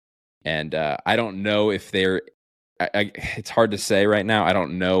SEC. And I don't know if it's hard to say right now. I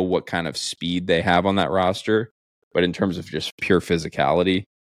don't know what kind of speed they have on that roster, but in terms of just pure physicality,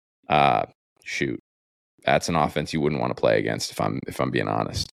 that's an offense you wouldn't want to play against if I'm being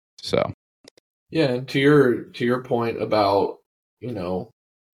honest. So, yeah, and to your point about,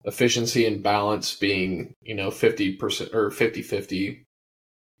 efficiency and balance being, 50% or 50-50,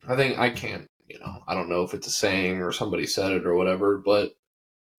 I think I can't, I don't know if it's a saying or somebody said it or whatever, but,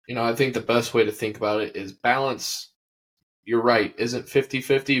 I think the best way to think about it is balance. You're right, isn't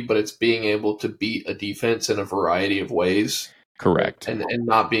 50-50, but it's being able to beat a defense in a variety of ways. Correct. And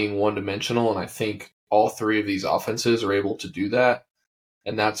not being one-dimensional. And I think all three of these offenses are able to do that.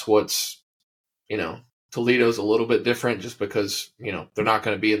 And that's what's, Toledo's a little bit different just because, they're not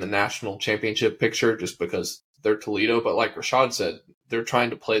going to be in the national championship picture just because they're Toledo. But like Rashad said, they're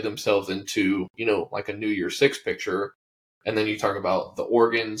trying to play themselves into, like a New Year's Six picture. And then you talk about the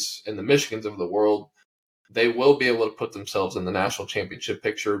Oregons and the Michigans of the world. They will be able to put themselves in the national championship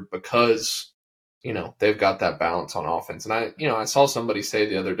picture because, they've got that balance on offense. And I saw somebody say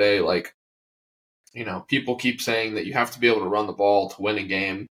the other day, like, people keep saying that you have to be able to run the ball to win a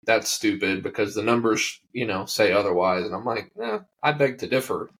game. That's stupid because the numbers, say otherwise. And I'm like, I beg to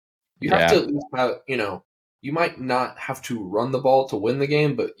differ. You have to at least have, you might not have to run the ball to win the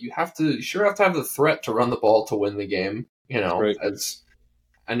game, but you sure have to have the threat to run the ball to win the game. Right. As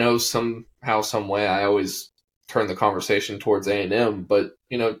I know somehow, some way, I always turn the conversation towards A&M, but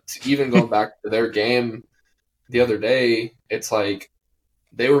even going back to their game the other day, it's like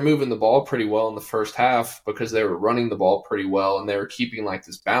they were moving the ball pretty well in the first half because they were running the ball pretty well and they were keeping like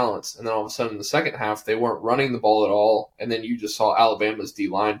this balance. And then all of a sudden in the second half, they weren't running the ball at all. And then you just saw Alabama's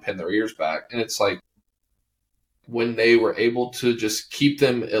D-line pin their ears back. And it's like when they were able to just keep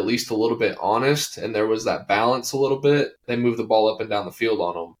them at least a little bit honest and there was that balance a little bit, they moved the ball up and down the field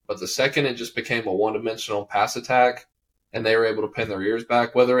on them. But the second it just became a one-dimensional pass attack and they were able to pin their ears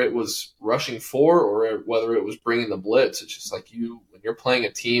back, whether it was rushing four or whether it was bringing the blitz, it's just like when you're playing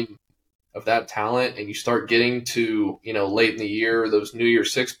a team of that talent and you start getting to, late in the year, those New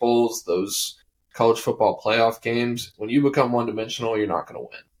Year's Six Bowls, those college football playoff games, when you become one-dimensional, you're not going to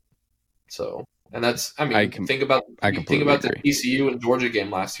win. So, and that's, think about the TCU and Georgia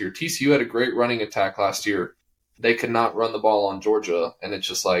game last year. TCU had a great running attack last year. They could not run the ball on Georgia, and it's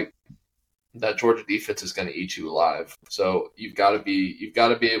just like that Georgia defense is going to eat you alive. So you've got to be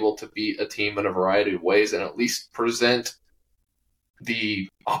able to beat a team in a variety of ways and at least present the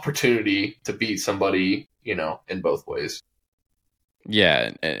opportunity to beat somebody, in both ways.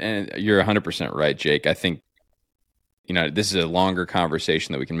 Yeah, and you're 100% right, Jake. I think, this is a longer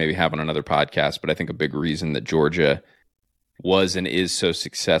conversation that we can maybe have on another podcast, but I think a big reason that Georgia was and is so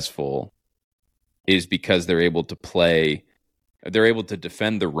successful is because they're able to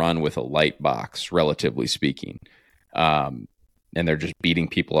defend the run with a light box, relatively speaking. And they're just beating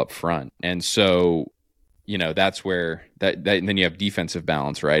people up front. And so, that's where that then you have defensive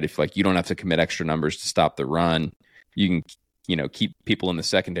balance, right? If you don't have to commit extra numbers to stop the run, you can, keep people in the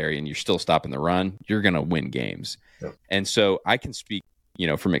secondary and you're still stopping the run, you're going to win games. Yep. And so I can speak,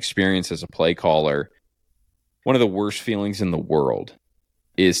 from experience as a play caller, one of the worst feelings in the world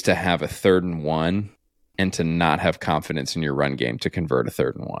is to have a 3rd and 1 and to not have confidence in your run game to convert a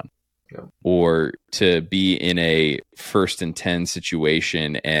 3rd and 1. Yeah. Or to be in a 1st and 10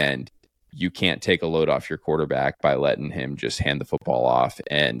 situation and you can't take a load off your quarterback by letting him just hand the football off.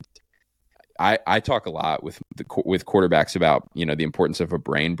 And I talk a lot with quarterbacks about, the importance of a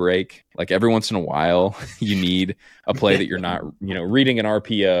brain break. Like every once in a while, you need a play that you're not, reading an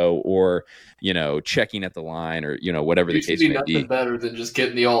RPO or, checking at the line or, whatever the case may be. Nothing better than just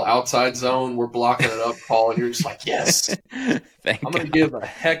getting the all outside zone. We're blocking it up call, and you're just like, yes, I'm going to give a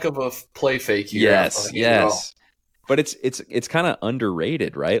heck of a play fake here. Yes. But it's kind of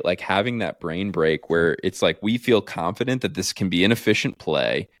underrated, right? Like having that brain break where it's like we feel confident that this can be an efficient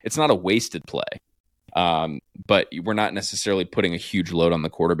play. It's not a wasted play, but we're not necessarily putting a huge load on the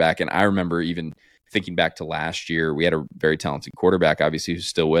quarterback. And I remember even thinking back to last year, we had a very talented quarterback, obviously, who's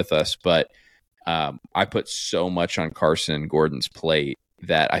still with us. But I put so much on Carson Gordon's plate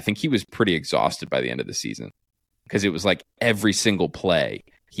that I think he was pretty exhausted by the end of the season because it was like every single play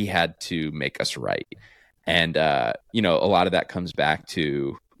he had to make us right. And, a lot of that comes back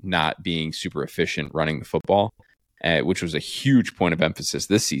to not being super efficient running the football, which was a huge point of emphasis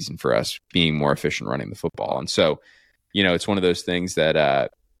this season for us, being more efficient running the football. And so, it's one of those things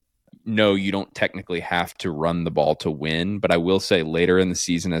that, no, you don't technically have to run the ball to win. But I will say later in the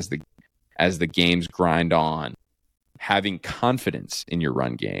season, as the games grind on, having confidence in your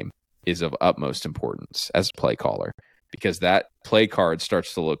run game is of utmost importance as a play caller, because that play card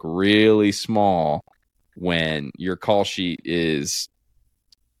starts to look really small when your call sheet is,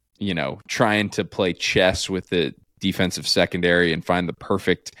 trying to play chess with the defensive secondary and find the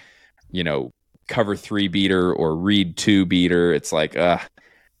perfect, cover 3 beater or read 2 beater. It's like,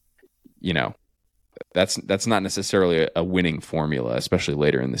 that's not necessarily a winning formula, especially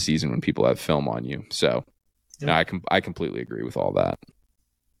later in the season when people have film on you. So no, I completely agree with all that.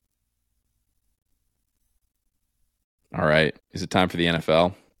 All right. Is it time for the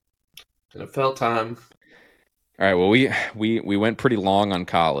NFL? NFL time. All right, well, we went pretty long on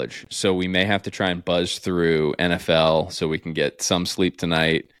college, so we may have to try and buzz through NFL so we can get some sleep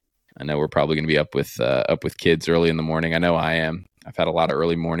tonight. I know we're probably going to be up with kids early in the morning. I know I am. I've had a lot of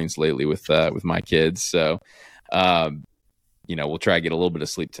early mornings lately with my kids, so we'll try to get a little bit of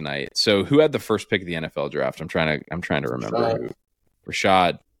sleep tonight. So, who had the first pick of the NFL draft? I'm trying to remember.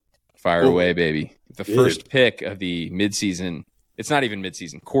 Rashad, fire away, baby. The first pick of the midseason. It's not even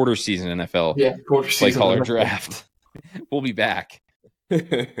midseason, quarter season NFL play caller draft. We'll be back. With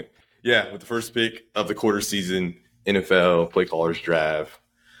the first pick of the quarter season NFL play callers draft,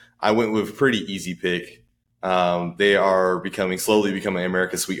 I went with a pretty easy pick. They are slowly becoming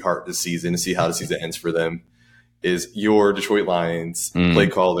America's sweetheart this season. To see how the season ends for them is your Detroit Lions play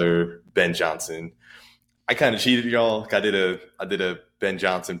caller Ben Johnson. I kind of cheated, y'all. I did a Ben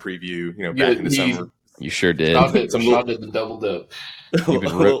Johnson preview, back in the summer. You sure did. Shot did the double dip.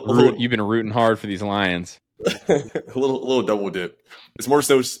 You've been rooting hard for these Lions. a little double dip. It's more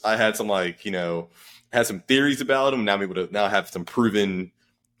so I had some had some theories about them. Now I have some proven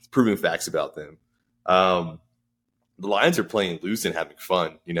facts about them. The Lions are playing loose and having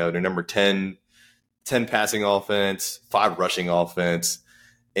fun. They're number 10 passing offense, 5 rushing offense,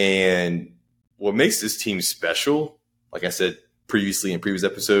 and what makes this team special, like I said previously in previous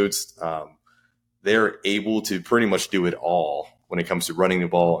episodes, they're able to pretty much do it all when it comes to running the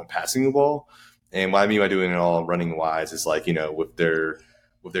ball and passing the ball. And what I mean by doing it all running wise is with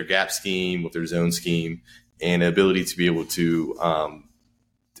their gap scheme, with their zone scheme, and the ability to be able to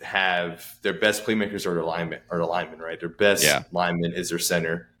have their best playmakers are the linemen, right? Their best lineman is their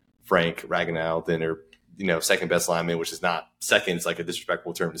center, Frank Ragnow. Then their second best lineman, which is not second, it's like a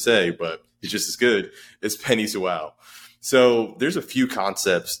disrespectful term to say, but he's just as good, is Penny Sewell. So there's a few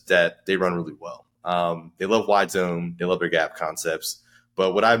concepts that they run really well. They love wide zone. They love their gap concepts.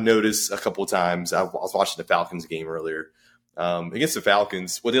 But what I've noticed a couple of times, I was watching the Falcons game earlier. Against the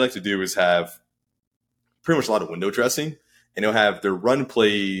Falcons, what they like to do is have pretty much a lot of window dressing, and they'll have their run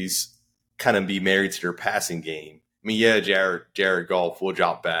plays kind of be married to their passing game. I mean, Jared Goff will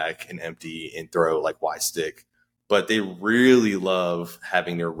drop back and empty and throw like wide stick, but they really love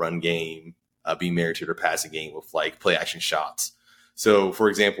having their run game be married to their passing game with like play action shots. So, for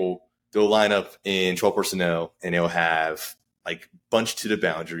example, they'll line up in 12 personnel and they'll have like bunch to the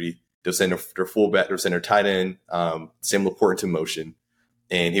boundary. They'll send their fullback, they'll send their tight end, Sam Laporte into motion,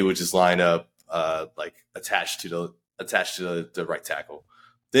 and he would just line up like attached to the right tackle.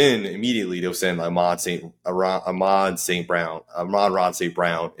 Then immediately they'll send Amon St. Brown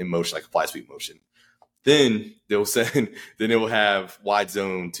in motion, like a fly sweep motion. Then they'll have wide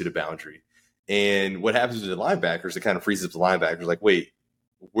zone to the boundary. And what happens to the linebackers, it kind of freezes up the linebackers like, wait,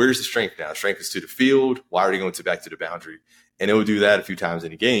 where's the strength now? Strength is to the field. Why are they going back to the boundary? And they'll do that a few times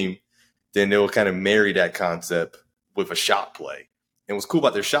in a game. Then they'll kind of marry that concept with a shot play. And what's cool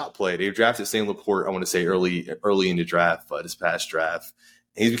about their shot play, they drafted Sam Laporte, I want to say early in the draft, this past draft.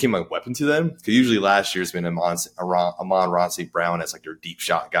 And he's became a weapon to them. Because usually last year's been Amon-Ra St. Brown as like their deep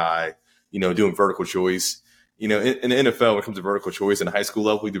shot guy, doing vertical choice. In the NFL, when it comes to vertical choice, in the high school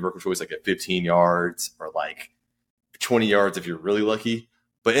level, we do vertical choice like at 15 yards or like 20 yards if you're really lucky.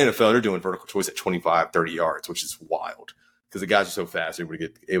 But NFL, they're doing vertical choice at 25, 30 yards, which is wild because the guys are so fast, they're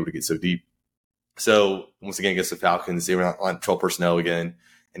able to get so deep. So once again, against the Falcons, they were on 12 personnel again,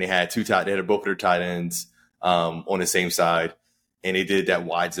 and they had they had both of their tight ends on the same side, and they did that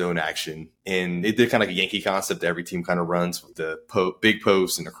wide zone action. And they did kind of like a Yankee concept that every team kind of runs with the big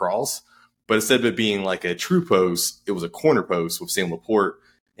post and the crawls. But instead of it being like a true post, it was a corner post with Sam Laporte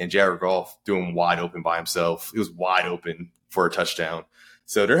and Jared Goff doing wide open by himself. It was wide open for a touchdown.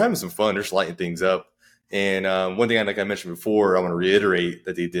 So they're having some fun. They're just lighting things up. And one thing, like I mentioned before, I want to reiterate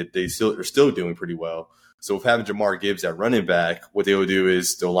that they're still doing pretty well. So with having Jamar Gibbs at running back, what they will do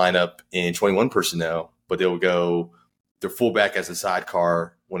is they'll line up in 21 personnel, but they will go their fullback as a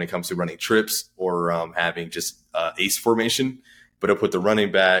sidecar when it comes to running trips or having just ace formation. But they'll put the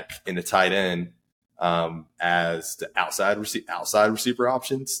running back and the tight end as the outside receiver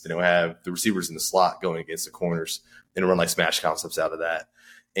options. Then they'll have the receivers in the slot going against the corners and run like smash concepts out of that.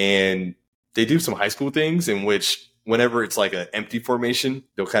 And they do some high school things in which whenever it's like an empty formation,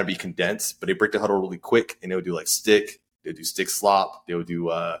 they'll kind of be condensed, but they break the huddle really quick and they'll do like stick. They'll do stick slop. They'll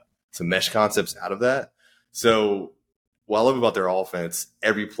do some mesh concepts out of that. So what I love about their offense,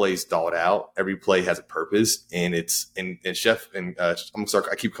 every play is thought out. Every play has a purpose, and I'm sorry,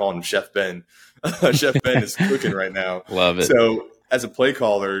 I keep calling him Chef Ben. Chef Ben is cooking right now. Love it. So as a play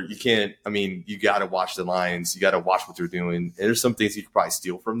caller, you got to watch the lines. You got to watch what they're doing. And there's some things you could probably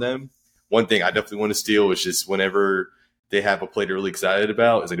steal from them. One thing I definitely want to steal is just whenever they have a play they're really excited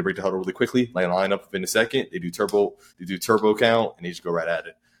about, is they break the huddle really quickly, line up in a second. They do turbo count, and they just go right at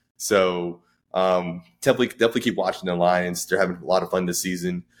it. So definitely keep watching the Lions. They're having a lot of fun this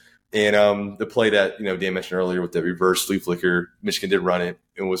season. And the play that Dan mentioned earlier with the reverse flea flicker, Michigan did run it.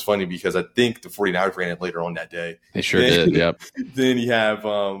 It was funny because I think the 49ers ran it later on that day. They sure did. Yep. Then you have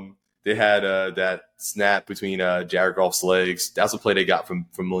they had that snap between Jared Goff's legs. That's a play they got from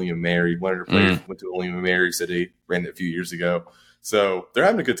William Mary. One of their players went to William Mary, said they ran it a few years ago. So they're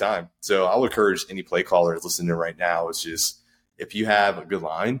having a good time. So I would encourage any play caller that's listening right now, it's just if you have a good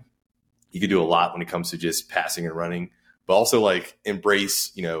line, you can do a lot when it comes to just passing and running, but also like embrace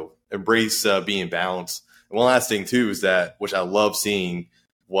being balanced. And one last thing too is that, which I love seeing,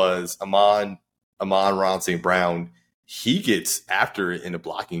 was Amon-Ra St. Brown. He gets after it in the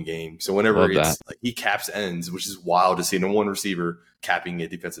blocking game. So whenever he caps ends, which is wild to see no one receiver capping a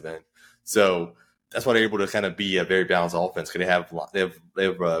defensive end. So that's why they're able to kind of be a very balanced offense, because they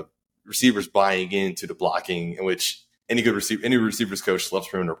have receivers buying into the blocking, in which any receivers coach loves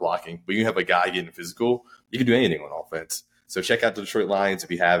perimeter blocking. But you have a guy getting physical, you can do anything on offense. So check out the Detroit Lions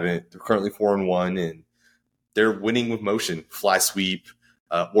if you haven't. They're currently 4-1, and they're winning with motion, fly sweep,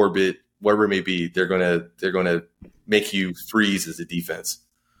 orbit, whatever it may be. They're gonna make you freeze as a defense.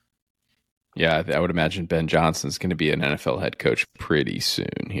 Yeah, I would imagine Ben Johnson's going to be an NFL head coach pretty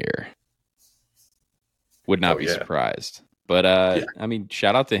soon here. Would not be surprised. But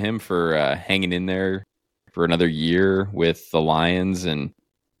shout out to him for hanging in there for another year with the Lions and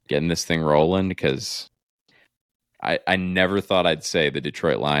getting this thing rolling, because I never thought I'd say the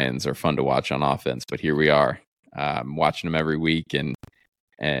Detroit Lions are fun to watch on offense, but here we are, watching them every week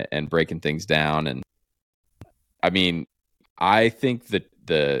and breaking things down. And I think that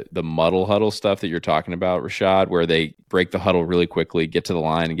the muddle huddle stuff that you're talking about, Rashad, where they break the huddle really quickly, get to the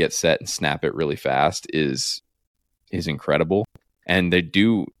line and get set and snap it really fast is incredible. And they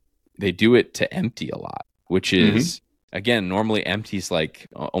do it to empty a lot, which is, again, normally empty's like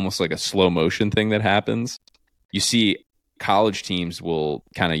almost like a slow motion thing that happens. You see college teams will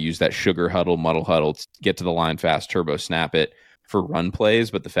kind of use that sugar huddle, muddle huddle, get to the line fast, turbo snap it for run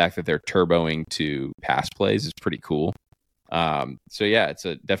plays. But the fact that they're turboing to pass plays is pretty cool. So yeah, it's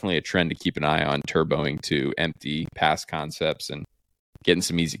definitely a trend to keep an eye on, turboing to empty pass concepts and getting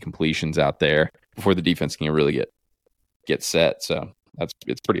some easy completions out there before the defense can really get set. So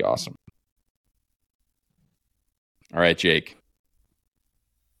it's pretty awesome. All right, Jake.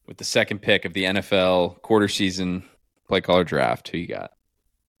 With the second pick of the NFL quarter season play caller draft, who you got?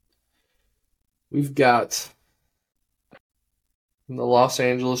 We've got the Los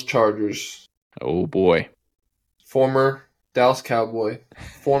Angeles Chargers. Oh, boy. Former Dallas Cowboy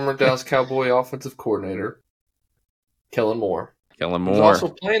offensive coordinator, Kellen Moore. He's also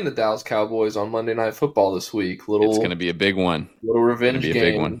playing the Dallas Cowboys on Monday Night Football this week. It's going to be a big one. Little revenge game.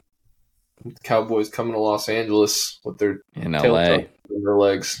 Big one. Cowboys coming to Los Angeles with their in LA in their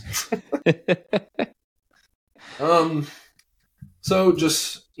legs. So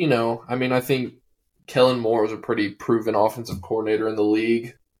just, I think Kellen Moore is a pretty proven offensive coordinator in the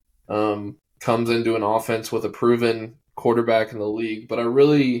league. Comes into an offense with a proven quarterback in the league, but I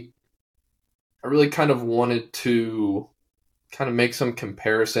really kind of wanted to kind of make some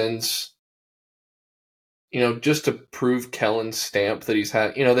comparisons, just to prove Kellen's stamp that he's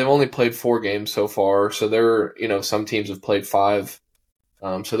had. They've only played 4 games so far, so they're, some teams have played 5.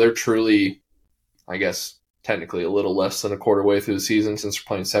 So they're truly, I guess, technically a little less than a quarter way through the season since they're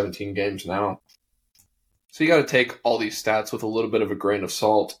playing 17 games now. So you got to take all these stats with a little bit of a grain of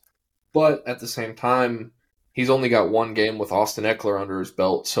salt. But at the same time, he's only got 1 game with Austin Eckler under his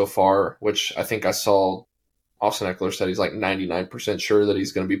belt so far, which I think I saw Austin Eckler said he's like 99% sure that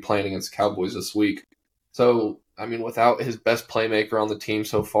he's going to be playing against the Cowboys this week. So, without his best playmaker on the team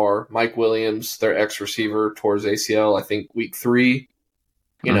so far, Mike Williams, their ex-receiver, tore his ACL, I think, week 3.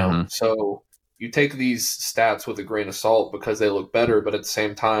 So you take these stats with a grain of salt because they look better, but at the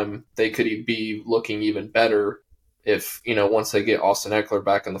same time, they could be looking even better if, once they get Austin Eckler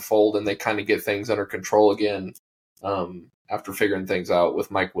back in the fold and they kind of get things under control again after figuring things out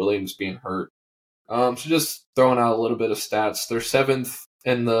with Mike Williams being hurt. So just throwing out a little bit of stats. They're 7th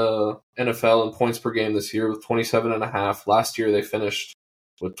in the NFL in points per game this year with 27.5. Last year they finished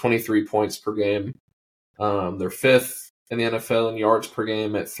with 23 points per game. They're 5th in the NFL in yards per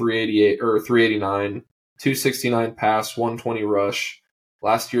game at 389, 269 pass, 120 rush.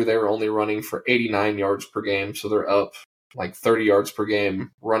 Last year they were only running for 89 yards per game, so they're up like 30 yards per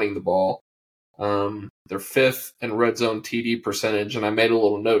game running the ball. They're 5th in red zone TD percentage, and I made a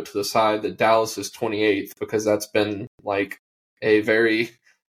little note to the side that Dallas is 28th because that's been like a very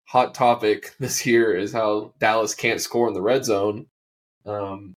hot topic this year is how Dallas can't score in the red zone.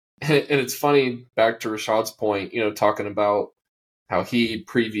 And it's funny, back to Rashad's point, talking about how he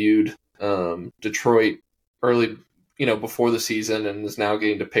previewed Detroit early, before the season and is now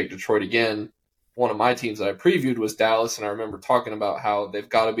getting to pick Detroit again. One of my teams that I previewed was Dallas, and I remember talking about how they've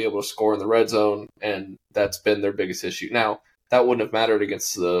got to be able to score in the red zone, and that's been their biggest issue. Now, that wouldn't have mattered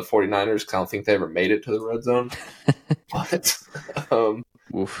against the 49ers because I don't think they ever made it to the red zone. But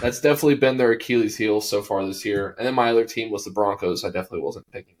that's definitely been their Achilles heel so far this year. And then my other team was the Broncos. I definitely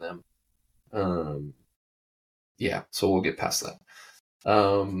wasn't picking them. So we'll get past that.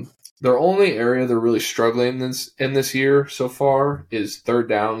 Their only area they're really struggling in this year so far is third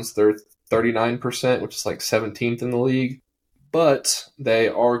downs. They're 39%, which is like 17th in the league. But they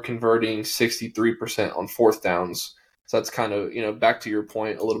are converting 63% on fourth downs. So that's kind of, back to your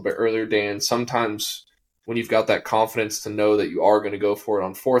point a little bit earlier, Dan. Sometimes when you've got that confidence to know that you are going to go for it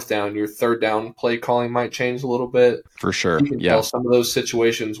on fourth down, your third down play calling might change a little bit. For sure. You can tell some of those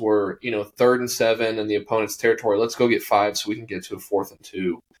situations where, 3rd and 7 in the opponent's territory, let's go get 5 so we can get to a 4th and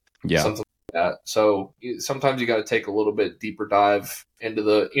 2. Yeah. Something like that. So sometimes you got to take a little bit deeper dive into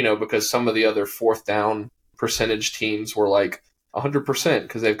the, because some of the other fourth down percentage teams were like 100%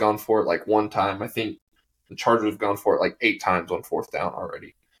 because they've gone for it like 1 time. I think the Chargers have gone for it like 8 times on fourth down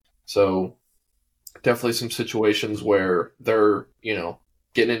already. So definitely some situations where they're,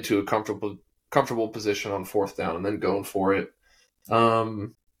 getting into a comfortable position on fourth down and then going for it.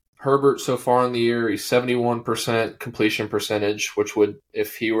 Herbert so far in the year, he's 71% completion percentage, which would,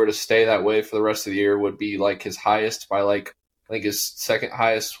 if he were to stay that way for the rest of the year, would be like his highest by like, I think his second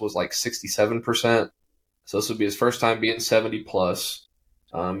highest was like 67%. So this would be his first time being 70 plus.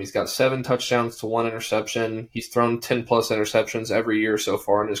 He's got 7 touchdowns to 1 interception. He's thrown 10 plus interceptions every year so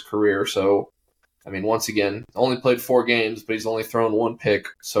far in his career. So, once again, only played 4 games, but he's only thrown 1 pick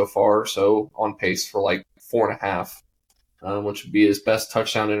so far. So on pace for like 4.5. Which would be his best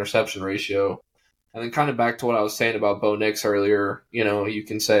touchdown-interception ratio. And then kind of back to what I was saying about Bo Nix earlier, you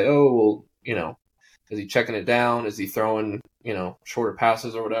can say, is he checking it down? Is he throwing, shorter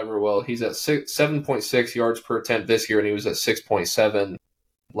passes or whatever? Well, he's at 7.6 yards per attempt this year, and he was at 6.7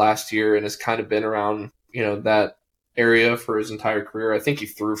 last year, and has kind of been around, that area for his entire career. I think he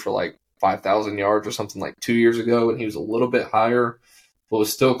threw for like 5,000 yards or something like 2 years ago, and he was a little bit higher, but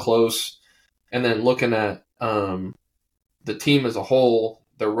was still close. And then looking at the team as a whole,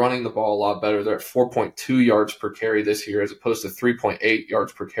 they're running the ball a lot better. They're at 4.2 yards per carry this year as opposed to 3.8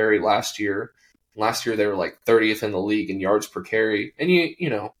 yards per carry last year. Last year they were like 30th in the league in yards per carry.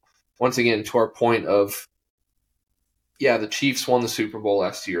 And once again, to our point of, the Chiefs won the Super Bowl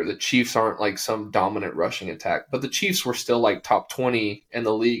last year. The Chiefs aren't like some dominant rushing attack, but the Chiefs were still like top 20 in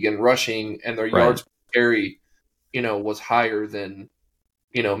the league in rushing, and their yards per carry, was higher than,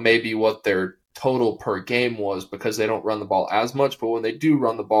 maybe what their total per game was because they don't run the ball as much, but when they do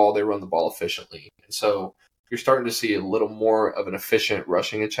run the ball, they run the ball efficiently. And so you're starting to see a little more of an efficient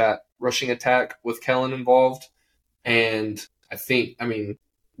rushing attack with Kellen involved. And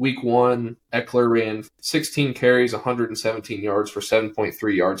week one, Eckler ran 16 carries, 117 yards for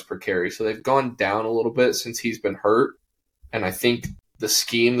 7.3 yards per carry. So they've gone down a little bit since he's been hurt. And I think the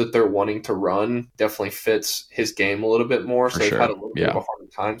scheme that they're wanting to run definitely fits his game a little bit more. So they've had a little bit of a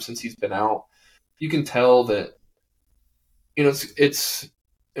hard time since he's been out. You can tell that, it's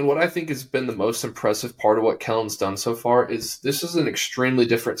and what I think has been the most impressive part of what Kellen's done so far is this is an extremely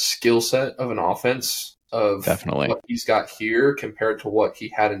different skill set of an offense of what he's got here compared to what he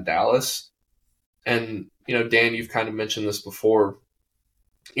had in Dallas. And, Dan, you've kind of mentioned this before,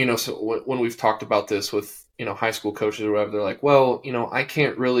 so when we've talked about this with, high school coaches or whatever, they're like, well, I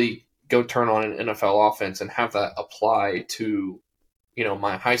can't really go turn on an NFL offense and have that apply to,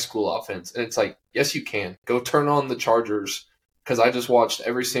 my high school offense. And it's like, yes, you can. Go turn on the Chargers, because I just watched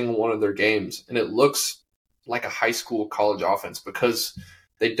every single one of their games, and it looks like a high school college offense because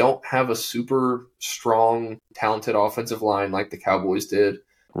they don't have a super strong, talented offensive line like the Cowboys did.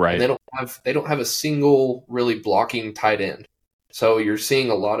 Right. And they don't have a single really blocking tight end. So you're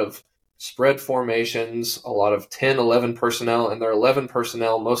seeing a lot of spread formations, a lot of 10, 11 personnel, and their 11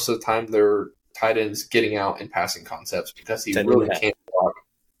 personnel, most of the time their tight ends getting out in passing concepts because he really can't block.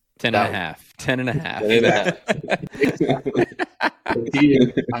 10 and a half. 10 and a half.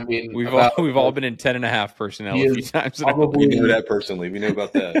 We've all been in 10 and a half personnel a few times. We know that personally. We know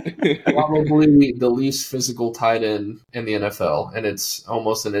about that. Probably the least physical tight end in the NFL, and it's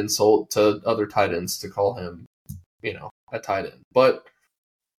almost an insult to other tight ends to call him, a tight end. But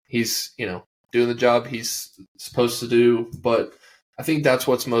he's, doing the job he's supposed to do. But I think that's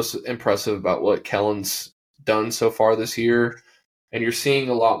what's most impressive about what Kellen's done so far this year. And you're seeing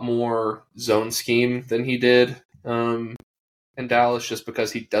a lot more zone scheme than he did in Dallas, just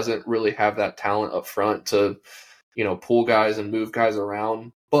because he doesn't really have that talent up front to, pull guys and move guys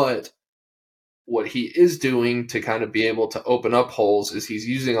around. But what he is doing to kind of be able to open up holes is he's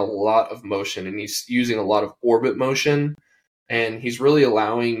using a lot of motion, and he's using a lot of orbit motion. And he's really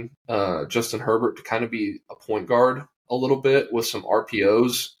allowing Justin Herbert to kind of be a point guard a little bit with some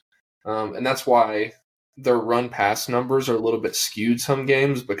RPOs. And that's why their run pass numbers are a little bit skewed some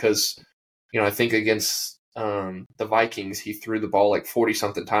games because, I think against the Vikings, he threw the ball like 40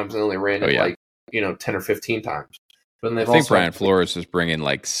 something times and only ran it 10 or 15 times. But I think Brian Flores is bringing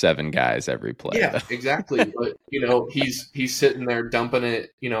like 7 guys every play. Yeah, exactly. But, he's sitting there dumping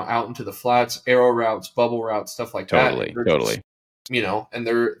it, out into the flats, arrow routes, bubble routes, stuff like that. Totally. And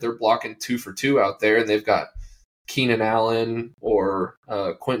they're blocking 2 for 2 out there, and they've got Keenan Allen or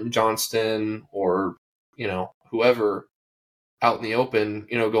Quentin Johnston or, whoever out in the open,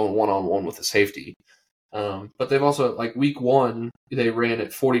 going one-on-one with a safety. But they've also, like week one, they ran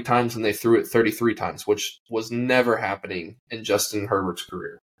it 40 times and they threw it 33 times, which was never happening in Justin Herbert's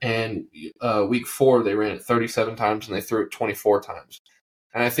career. And week 4, they ran it 37 times and they threw it 24 times.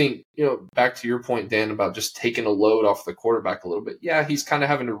 And I think, back to your point, Dan, about just taking a load off the quarterback a little bit. Yeah, he's kind of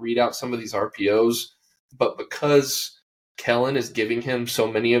having to read out some of these RPOs, but because Kellen is giving him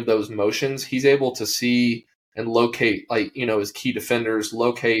so many of those motions, he's able to see and locate, his key defenders,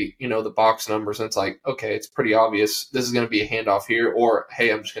 locate, the box numbers. And it's like, okay, it's pretty obvious. This is going to be a handoff here. Or, hey,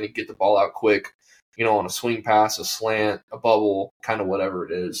 I'm just going to get the ball out quick, on a swing pass, a slant, a bubble, kind of whatever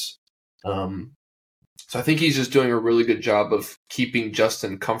it is. So I think he's just doing a really good job of keeping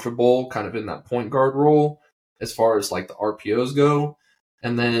Justin comfortable kind of in that point guard role as far as like the RPOs go.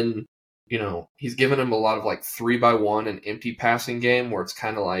 And then, he's given him a lot of like 3x1 and empty passing game where it's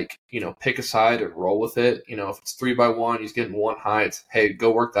kind of like, pick a side and roll with it. If it's 3x1, he's getting 1 high. It's, hey,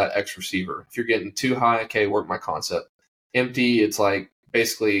 go work that X receiver. If you're getting 2 high, okay, work my concept. Empty, it's like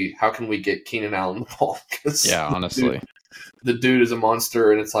basically how can we get Keenan Allen the ball? Yeah, honestly. The dude is a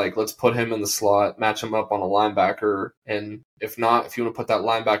monster, and it's like, let's put him in the slot, match him up on a linebacker, and if not, if you want to put that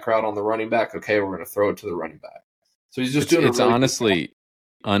linebacker out on the running back, okay, we're going to throw it to the running back. So he's just doing it's really honestly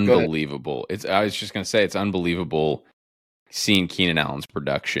unbelievable. I was just going to say, it's unbelievable seeing Keenan Allen's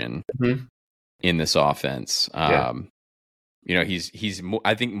production in this offense. He's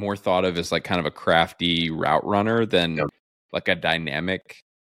I think more thought of as like kind of a crafty route runner than like a dynamic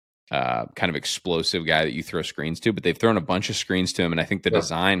kind of explosive guy that you throw screens to, but they've thrown a bunch of screens to him, and I think the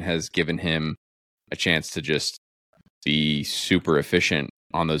design has given him a chance to just be super efficient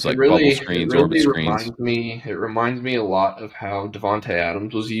on those like bubble screens, orbit screens. It reminds me a lot of how Devontae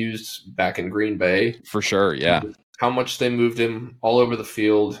Adams was used back in Green Bay. For sure, yeah. How much they moved him all over the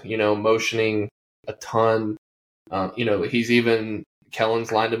field, motioning a ton.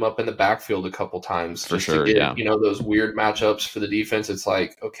 Kellen's lined him up in the backfield a couple times for sure. To get, those weird matchups for the defense. It's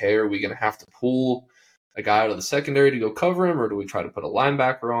like, okay, are we going to have to pull a guy out of the secondary to go cover him, or do we try to put a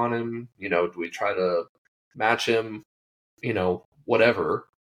linebacker on him? Do we try to match him whatever.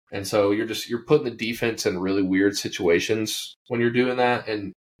 And so you're putting the defense in really weird situations when you're doing that.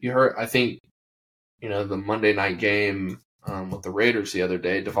 And you heard, I think, the Monday night game with the Raiders the other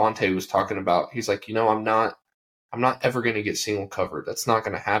day, Devontae was talking about, he's like, I'm not ever going to get single covered. That's not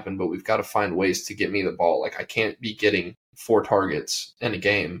going to happen, but we've got to find ways to get me the ball. Like, I can't be getting 4 targets in a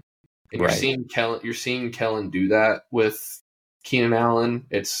game. And you're seeing Kellen do that with Keenan Allen.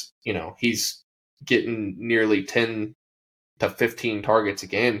 It's, he's getting nearly 10 to 15 targets a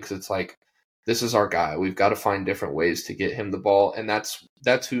game because it's like, this is our guy. We've got to find different ways to get him the ball. And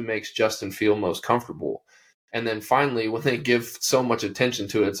that's who makes Justin feel most comfortable. And then finally, when they give so much attention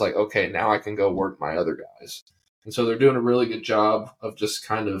to it, it's like, okay, now I can go work my other guys. And so they're doing a really good job of just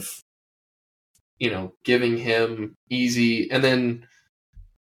kind of, giving him easy, and then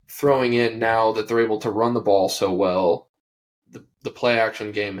throwing in, now that they're able to run the ball so well, the play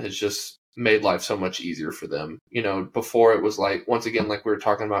action game has just made life so much easier for them. Before it was like, once again, like we were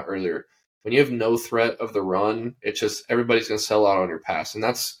talking about earlier, when you have no threat of the run, it's just everybody's going to sell out on your pass. And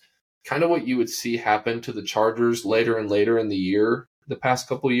that's kind of what you would see happen to the Chargers later and later in the year. The past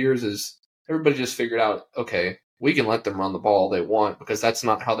couple of years is everybody just figured out, okay, we can let them run the ball all they want because that's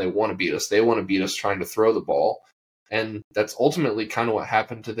not how they want to beat us. They want to beat us trying to throw the ball. And that's ultimately kind of what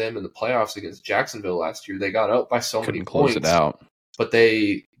happened to them in the playoffs against Jacksonville last year. They got up by so many points. Couldn't close it out. But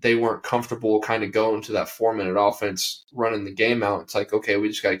they weren't comfortable kind of going to that 4-minute offense, running the game out. It's like, okay, we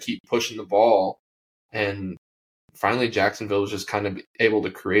just got to keep pushing the ball. And finally, Jacksonville was just kind of able to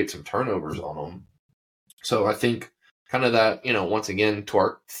create some turnovers on them. So I think kind of that, once again, to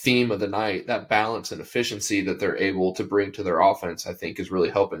our theme of the night, that balance and efficiency that they're able to bring to their offense, I think is really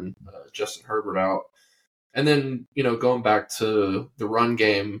helping Justin Herbert out. And then, going back to the run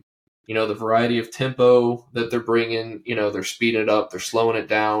game, the variety of tempo that they're bringing, they're speeding it up, they're slowing it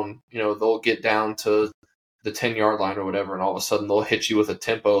down, they'll get down to the 10-yard line or whatever, and all of a sudden they'll hit you with a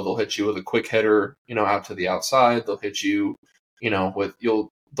tempo, they'll hit you with a quick hitter, out to the outside, they'll hit you,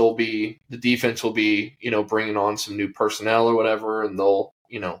 the defense will be, bringing on some new personnel or whatever, and you'll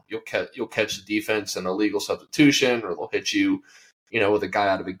catch the defense in a legal substitution, or they'll hit you, with a guy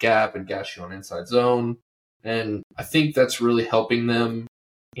out of a gap and gash you on inside zone. And I think that's really helping them,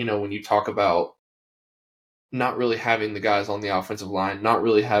 when you talk about not really having the guys on the offensive line, not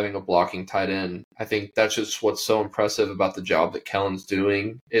really having a blocking tight end. I think that's just what's so impressive about the job that Kellen's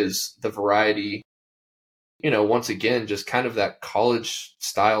doing is the variety, once again, just kind of that college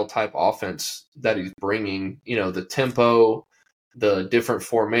style type offense that he's bringing, the tempo, the different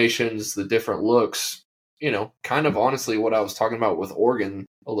formations, the different looks, kind of honestly what I was talking about with Oregon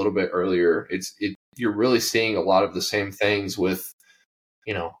a little bit earlier. You're really seeing a lot of the same things with,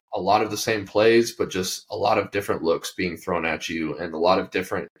 a lot of the same plays, but just a lot of different looks being thrown at you and a lot of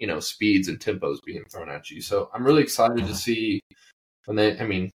different, speeds and tempos being thrown at you. So I'm really excited to see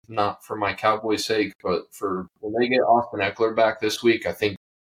when not for my Cowboys' sake, but for when they get Austin Eckler back this week, I think,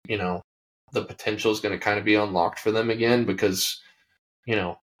 the potential is going to kind of be unlocked for them again because,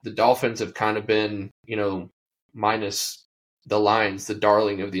 the Dolphins have kind of been, minus the Lions, the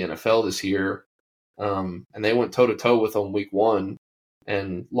darling of the NFL this year. And they went toe-to-toe with them week 1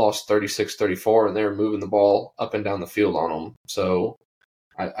 and lost 36-34, and they were moving the ball up and down the field on them. So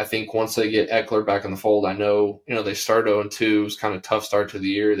I think once they get Eckler back in the fold, I know, they started 0-2. It was kind of a tough start to the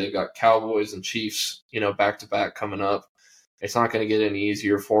year. They've got Cowboys and Chiefs, back-to-back coming up. It's not going to get any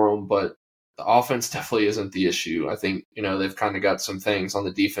easier for them, but the offense definitely isn't the issue. I think, they've kind of got some things on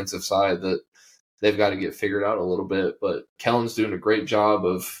the defensive side that they've got to get figured out a little bit. But Kellen's doing a great job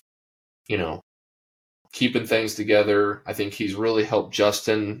of, keeping things together. I think he's really helped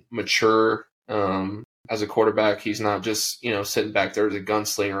Justin mature as a quarterback. He's not just, sitting back there as a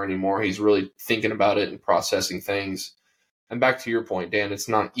gunslinger anymore. He's really thinking about it and processing things. And back to your point, Dan, it's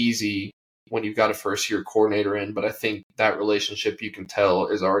not easy when you've got a first-year coordinator in, but I think that relationship, you can tell,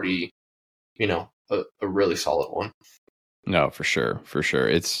 is already, a really solid one. No, for sure. For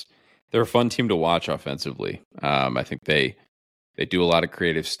sure. They're a fun team to watch offensively. I think they do a lot of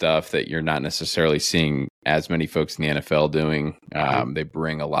creative stuff that you're not necessarily seeing as many folks in the NFL doing. They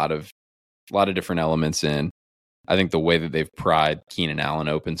bring a lot of different elements in. I think the way that they've pried Keenan Allen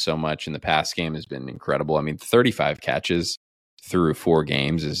open so much in the pass game has been incredible. 35 catches through 4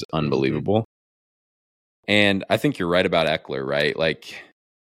 games is unbelievable. And I think you're right about Eckler, right? Like,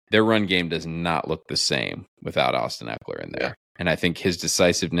 their run game does not look the same without Austin Eckler in there. Yeah. And I think his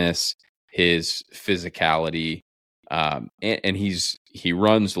decisiveness, his physicality, and he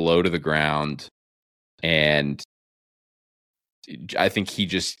runs low to the ground, and I think he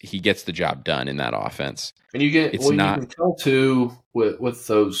gets the job done in that offense. And you can tell too with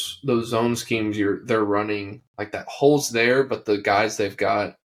those zone schemes they're running, like that hole's there, but the guys they've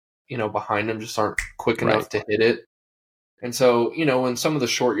got, behind them just aren't quick enough to hit it. And so, in some of the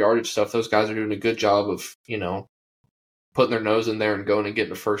short yardage stuff, those guys are doing a good job of, putting their nose in there and going and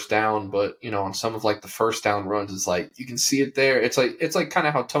getting a first down. But, on some of like the first down runs, it's like you can see it there. It's like kind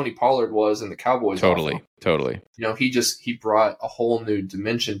of how Tony Pollard was in the Cowboys. Totally. He brought a whole new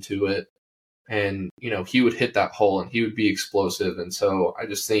dimension to it. And, he would hit that hole and he would be explosive. And so I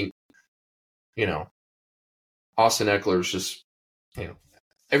just think, Austin Eckler's just,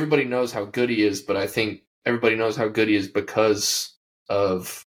 everybody knows how good he is, but I think everybody knows how good he is because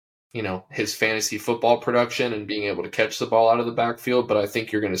of, his fantasy football production and being able to catch the ball out of the backfield. But I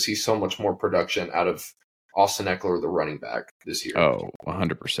think you're going to see so much more production out of Austin Eckler, the running back, this year. Oh,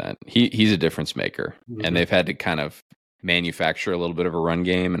 100%. He's a difference maker. Mm-hmm. And they've had to kind of manufacture a little bit of a run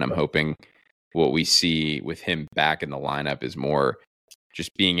game. And I'm hoping what we see with him back in the lineup is more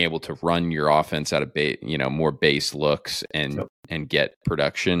just being able to run your offense out of more base looks and get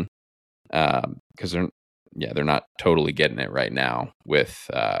production. Because they're not totally getting it right now with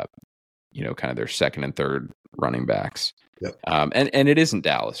kind of their second and third running backs. Yep. And it isn't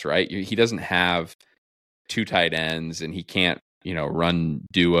Dallas, right? He doesn't have two tight ends, and he can't run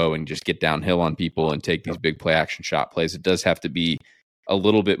duo and just get downhill on people and take these big play action shot plays. It does have to be a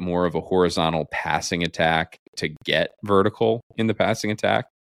little bit more of a horizontal passing attack to get vertical in the passing attack,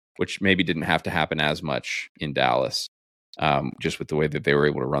 which maybe didn't have to happen as much in Dallas, just with the way that they were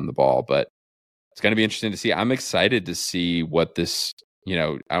able to run the ball. But it's going to be interesting to see. I'm excited to see what this,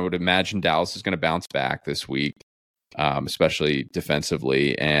 I would imagine Dallas is going to bounce back this week, especially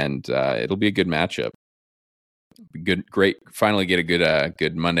defensively, and it'll be a good matchup. Great. Finally get a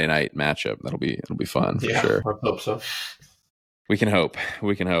good Monday night matchup. It'll be fun for sure. I hope so. We can hope.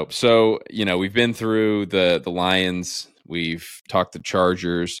 So, we've been through the Lions. We've talked the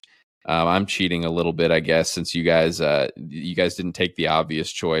Chargers. I'm cheating a little bit, I guess, since you guys didn't take the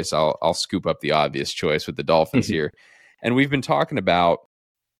obvious choice. I'll scoop up the obvious choice with the Dolphins here. And we've been talking about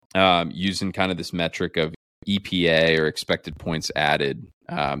using kind of this metric of EPA, or expected points added,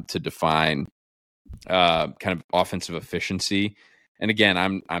 to define kind of offensive efficiency. And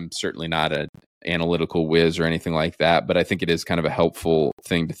again, I'm certainly not an analytical whiz or anything like that, but I think it is kind of a helpful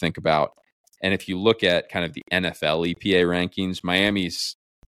thing to think about. And if you look at kind of the NFL EPA rankings, Miami's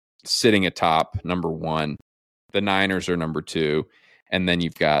sitting atop number 1. The Niners are number 2. And then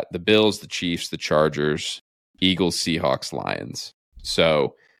you've got the Bills, the Chiefs, the Chargers, Eagles, Seahawks, Lions.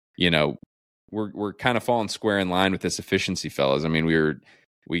 So, we're kind of falling square in line with this efficiency, fellas. I mean,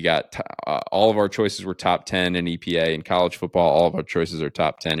 we got all of our choices were top 10 in EPA in college football. All of our choices are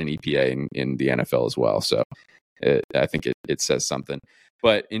top 10 in EPA in the NFL as well. So I think it says something.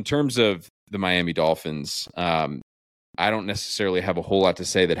 But in terms of the Miami Dolphins, I don't necessarily have a whole lot to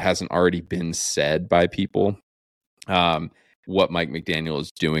say that hasn't already been said by people. What Mike McDaniel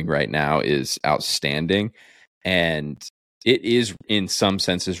is doing right now is outstanding. And it is, in some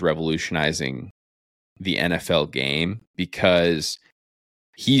senses, revolutionizing the NFL game, because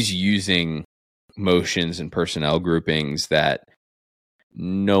he's using motions and personnel groupings that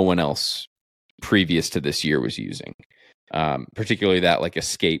no one else previous to this year was using. Particularly that like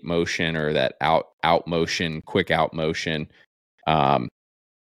escape motion, or that out motion, quick out motion.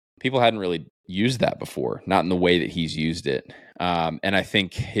 People hadn't really used that before, not in the way that he's used it. And I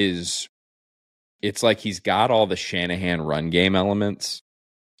think it's like he's got all the Shanahan run game elements,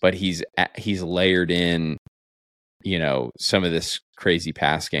 but he's layered in, some of this crazy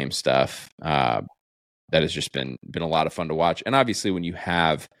pass game stuff that has just been a lot of fun to watch. And obviously, when you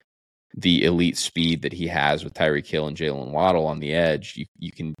have the elite speed that he has with Tyreek Hill and Jalen Waddle on the edge,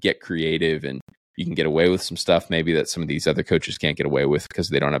 you can get creative and you can get away with some stuff maybe that some of these other coaches can't get away with because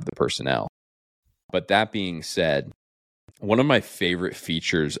they don't have the personnel. But that being said, one of my favorite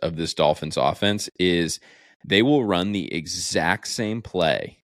features of this Dolphins offense is they will run the exact same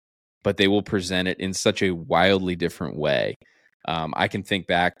play, but they will present it in such a wildly different way. I can think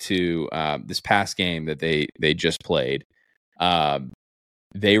back to this past game that they just played.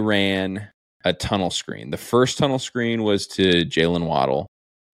 They ran a tunnel screen. The first tunnel screen was to Jalen Waddle.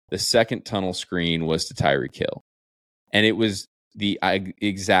 The second tunnel screen was to Tyreek Hill. And it was the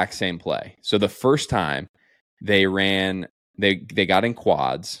exact same play. So the first time they got in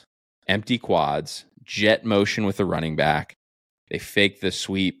quads, empty quads, jet motion with the running back. They faked the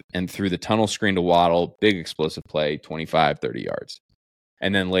sweep and threw the tunnel screen to Waddle, big explosive play, 25, 30 yards.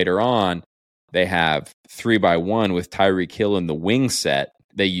 And then later on, they have 3-by-1 with Tyreek Hill in the wing set,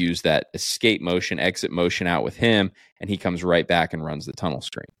 they use that escape motion, exit motion out with him, and he comes right back and runs the tunnel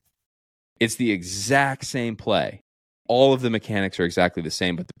screen. It's the exact same play. All of the mechanics are exactly the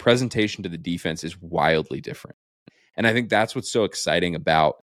same, but the presentation to the defense is wildly different. And I think that's what's so exciting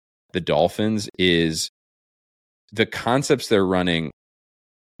about the Dolphins is the concepts they're running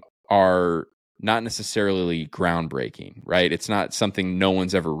are not necessarily groundbreaking, right? It's not something no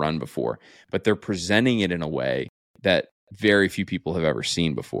one's ever run before, but they're presenting it in a way that very few people have ever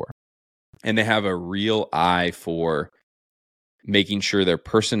seen before. And they have a real eye for making sure their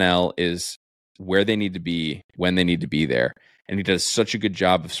personnel is where they need to be when they need to be there. And he does such a good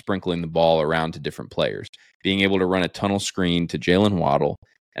job of sprinkling the ball around to different players, being able to run a tunnel screen to Jalen Waddle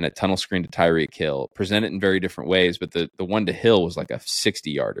and a tunnel screen to Tyreek Hill, present it in very different ways. But the one to Hill was like a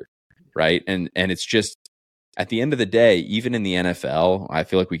 60-yarder, right? And it's just, at the end of the day, even in the NFL, I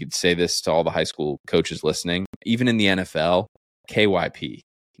feel like we could say this to all the high school coaches listening, even in the NFL, KYP,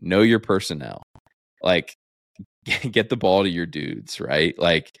 know your personnel. Like, get the ball to your dudes, right?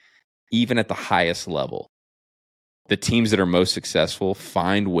 Like, even at the highest level, the teams that are most successful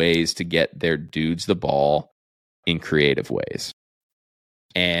find ways to get their dudes the ball in creative ways.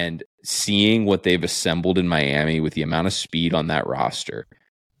 And seeing what they've assembled in Miami with the amount of speed on that roster,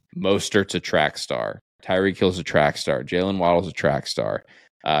 Mostert's a track star, Tyreek Hill's a track star, Jalen Waddle's a track star,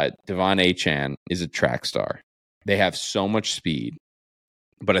 Devon Achane is a track star. They have so much speed,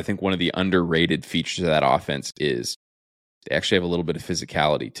 but I think one of the underrated features of that offense is they actually have a little bit of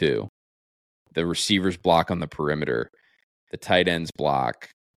physicality too. The receivers block on the perimeter, the tight ends block.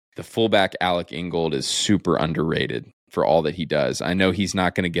 The fullback Alec Ingold is super underrated for all that he does. I know he's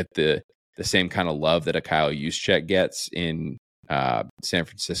not going to get the same kind of love that a Kyle Juszczyk gets in San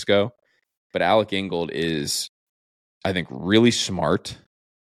Francisco, but Alec Ingold is, I think, really smart,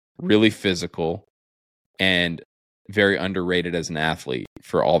 really physical, and very underrated as an athlete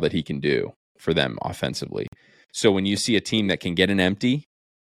for all that he can do for them offensively. So when you see a team that can get an empty,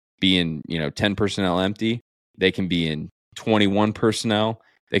 be in 10 personnel empty, they can be in 21 personnel,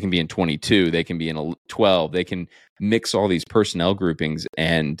 they can be in 22, they can be in 12, they can mix all these personnel groupings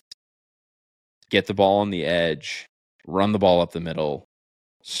and get the ball on the edge, run the ball up the middle,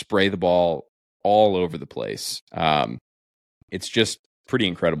 spray the ball all over the place. It's just pretty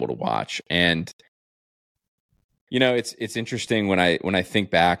incredible to watch. And it's interesting when I think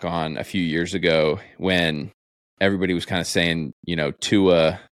back on a few years ago when everybody was kind of saying,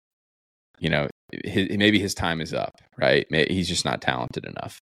 Tua, maybe his time is up, right? He's just not talented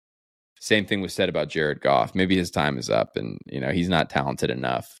enough. Same thing was said about Jared Goff. Maybe his time is up and, he's not talented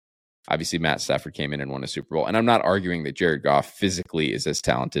enough. Obviously, Matt Stafford came in and won a Super Bowl. And I'm not arguing that Jared Goff physically is as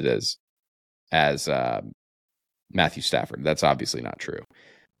talented as Matthew Stafford. That's obviously not true.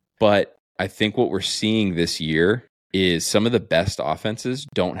 But I think what we're seeing this year is some of the best offenses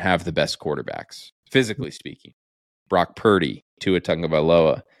don't have the best quarterbacks, physically speaking. Brock Purdy, Tua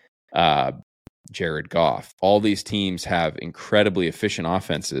Tagovailoa, Jared Goff. All these teams have incredibly efficient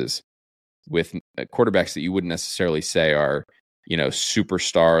offenses with quarterbacks that you wouldn't necessarily say are,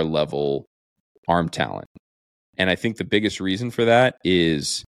 superstar level arm talent. And I think the biggest reason for that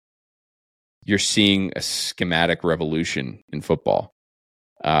is you're seeing a schematic revolution in football.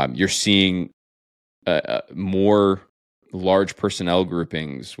 You're seeing more large personnel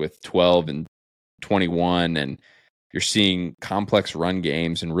groupings with 12 and 21, and you're seeing complex run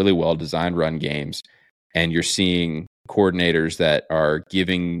games and really well-designed run games, and you're seeing coordinators that are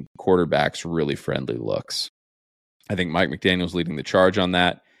giving quarterbacks really friendly looks. I think Mike McDaniel's leading the charge on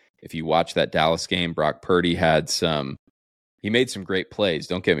that. If you watch that Dallas game, Brock Purdy he made some great plays,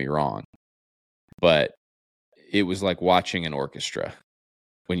 don't get me wrong, but it was like watching an orchestra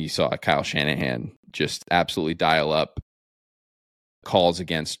when you saw Kyle Shanahan just absolutely dial up calls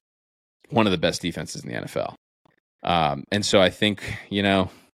against one of the best defenses in the NFL. And so I think,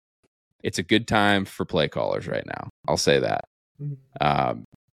 it's a good time for play callers right now. I'll say that.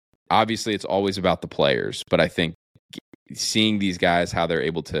 Obviously, it's always about the players, but I think seeing these guys, how they're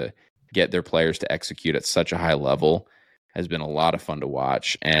able to get their players to execute at such a high level has been a lot of fun to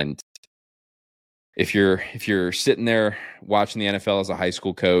watch. And if you're sitting there watching the NFL as a high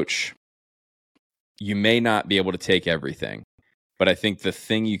school coach, you may not be able to take everything, but I think the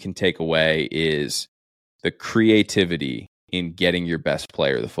thing you can take away is the creativity in getting your best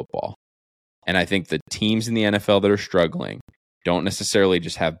player the football. And I think the teams in the NFL that are struggling don't necessarily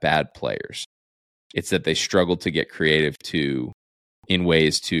just have bad players. It's that they struggle to get creative in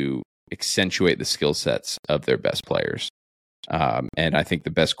ways to accentuate the skill sets of their best players. And I think the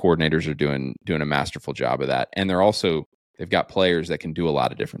best coordinators are doing a masterful job of that. And they've got players that can do a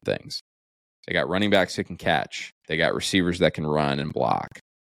lot of different things. They got running backs that can catch. They got receivers that can run and block.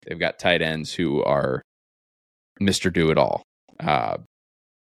 They've got tight ends who are Mr. Do-It-All.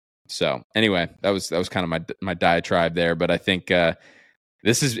 So anyway, that was kind of my diatribe there. But I think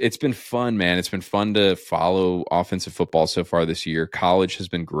it's been fun, man. It's been fun to follow offensive football so far this year. College has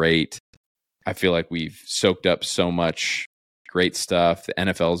been great. I feel like we've soaked up so much great stuff. The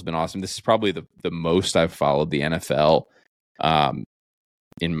NFL has been awesome. This is probably the most I've followed the NFL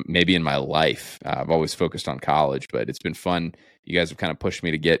in my life. I've always focused on college, but it's been fun. You guys have kind of pushed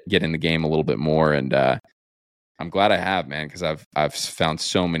me to get in the game a little bit more, and I'm glad I have, man, because I've found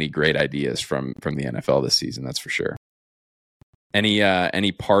so many great ideas from the NFL this season. That's for sure.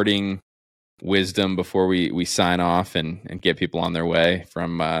 Any parting wisdom before we sign off and get people on their way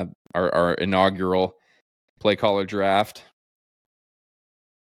from our inaugural play caller draft?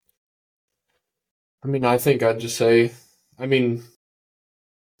 I mean, I think I'd just say,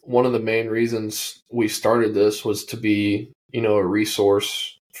 one of the main reasons we started this was to be, a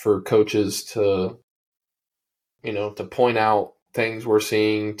resource for coaches to point out things we're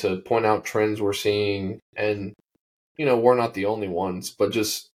seeing, to point out trends we're seeing. And, we're not the only ones, but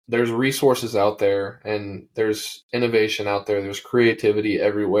just there's resources out there and there's innovation out there. There's creativity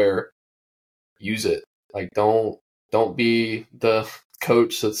everywhere. Use it. Like, don't be the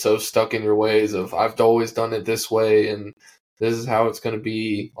coach that's so stuck in your ways of I've always done it this way and this is how it's going to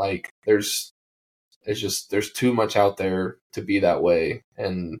be. Like, there's too much out there to be that way.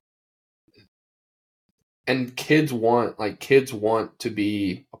 And kids want to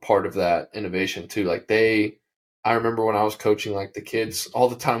be a part of that innovation too. Like, I remember when I was coaching, like, the kids all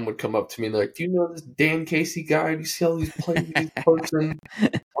the time would come up to me and they're like, do you know this Dan Casey guy? Do you see all these plays he's posting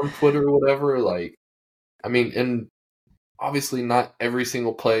on Twitter or whatever? Like, and obviously not every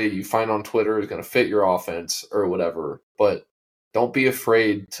single play you find on Twitter is going to fit your offense or whatever, but don't be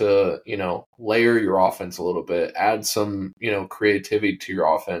afraid to, layer your offense a little bit, add some, creativity to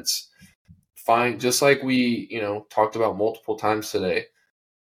your offense. Just like we, talked about multiple times today,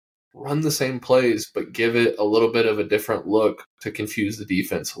 run the same plays, but give it a little bit of a different look to confuse the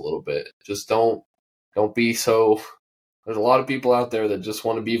defense a little bit. Just don't be so. There's a lot of people out there that just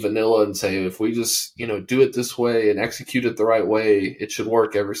want to be vanilla and say, if we just, do it this way and execute it the right way, it should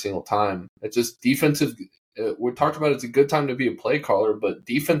work every single time. It's just defensive. We talked about it's a good time to be a play caller, but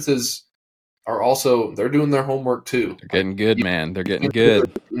defenses are also, they're doing their homework too. They're getting good, man. They're getting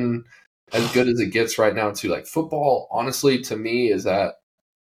good. As good as it gets right now too. Like, football, honestly, to me is at,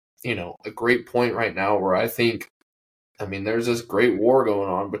 a great point right now where I think, there's this great war going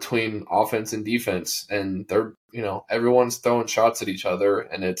on between offense and defense, and they're, everyone's throwing shots at each other,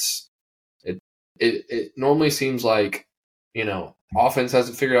 and it normally seems like, offense has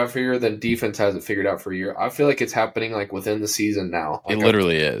it figured out for a year, then defense has it figured out for a year. I feel like it's happening like within the season now. Like, it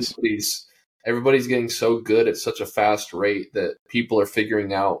literally is. Everybody's getting so good at such a fast rate that people are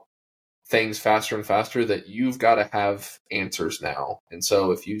figuring out things faster and faster that you've got to have answers now. And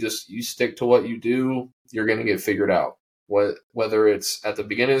so if you stick to what you do, you're going to get figured out. Whether it's at the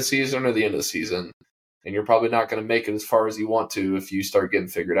beginning of the season or the end of the season, and you're probably not going to make it as far as you want to if you start getting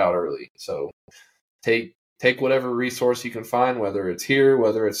figured out early. So take whatever resource you can find, whether it's here,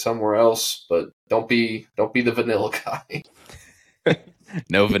 whether it's somewhere else, but don't be the vanilla guy.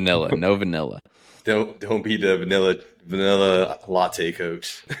 No vanilla. Don't be the vanilla latte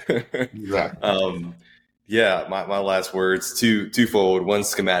coach. Exactly. Yeah, my last words, twofold.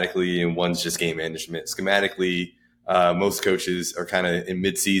 One's schematically and one's just game management. Schematically, most coaches are kind of in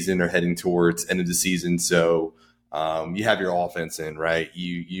mid-season or heading towards end of the season. So you have your offense in, right?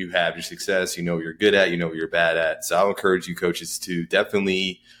 You have your success. You know what you're good at. You know what you're bad at. So I'll encourage you coaches to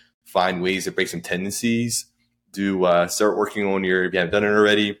definitely find ways to break some tendencies. Start working on if you haven't done it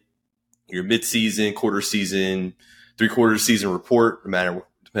already, your mid-season, quarter season, three-quarter season report, no matter,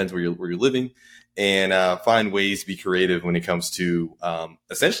 depends where you're living, and find ways to be creative when it comes to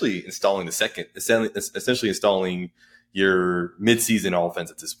essentially installing your mid-season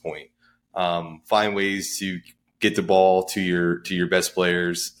offense at this point. Find ways to get the ball to your best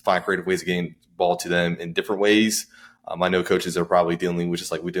players, find creative ways of getting the ball to them in different ways. I know coaches are probably dealing with,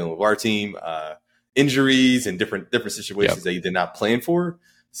 just like we're dealing with our team, injuries and different situations that you did not plan for.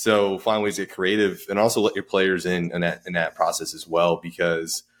 So find ways to get creative, and also let your players in that process as well,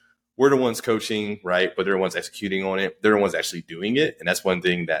 because we're the ones coaching, right? But they're the ones executing on it. They're the ones actually doing it. And that's one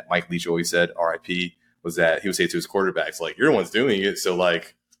thing that Mike Leach always said, RIP, was that he would say to his quarterbacks, like, you're the ones doing it. So,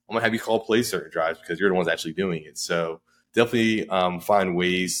 like, I'm going to have you call play certain drives because you're the ones actually doing it. So definitely find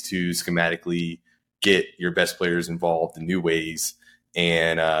ways to schematically get your best players involved in new ways,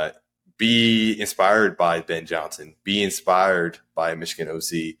 and be inspired by Ben Johnson, be inspired by Michigan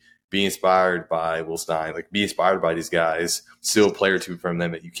OC, be inspired by Will Stein, like be inspired by these guys, steal a play or two from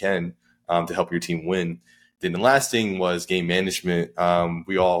them that you can to help your team win. Then the last thing was game management.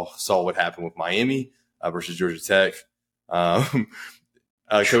 We all saw what happened with Miami versus Georgia Tech.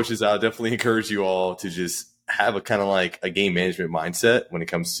 Coaches, I'll definitely encourage you all to just have a kind of like a game management mindset when it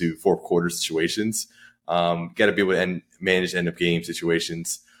comes to fourth quarter situations. Got to be able to manage end of game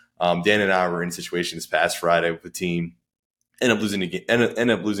situations. Dan and I were in situations past Friday with the team, end up losing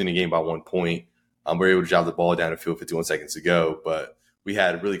the game by 1 point. We were able to drive the ball down the field 51 seconds to go, but we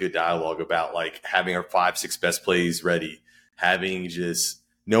had a really good dialogue about like having our 5-6 best plays ready, having just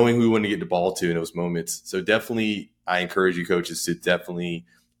knowing who we want to get the ball to in those moments. So definitely, I encourage you coaches to definitely,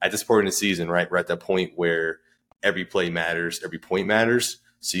 at this point in the season, right, we're at that point where every play matters, every point matters.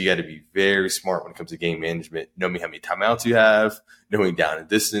 So you got to be very smart when it comes to game management, knowing how many timeouts you have, knowing down and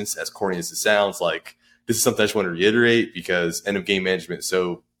distance, as corny as it sounds. Like, this is something I just want to reiterate because end of game management is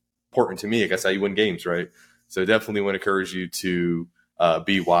so important to me. I guess how you win games, right? So definitely want to encourage you to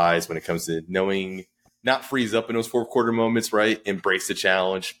be wise when it comes to knowing, not freeze up in those fourth quarter moments, right? Embrace the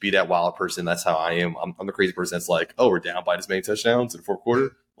challenge, be that wild person. That's how I am. I'm the crazy person that's like, oh, we're down by this many touchdowns in the fourth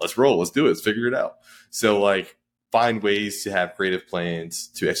quarter. Let's roll. Let's do it. Let's figure it out. So like, find ways to have creative plans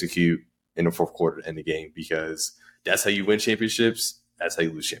to execute in the fourth quarter to end the game, because that's how you win championships. That's how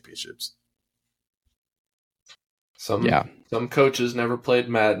you lose championships. Some coaches never played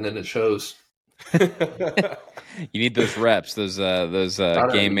Madden, and it shows. You need those reps, those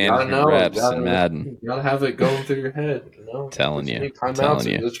game management reps in Madden. You gotta have it going through your head. You know, telling you.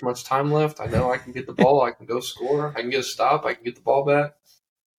 There's too much time left. I know I can get the ball. I can go score. I can get a stop. I can get the ball back.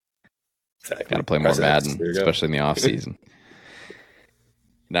 Exactly. Got to play more Madden, especially in the off season.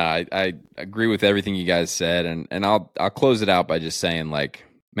 No, I agree with everything you guys said, and I'll close it out by just saying, like,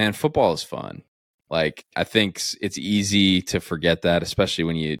 man, football is fun. Like, I think it's easy to forget that, especially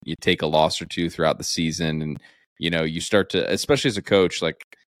when you take a loss or two throughout the season, and you start to, especially as a coach, like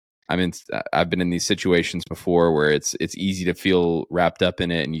I've been in these situations before where it's easy to feel wrapped up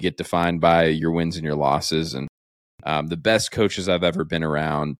in it, and you get defined by your wins and your losses. And the best coaches I've ever been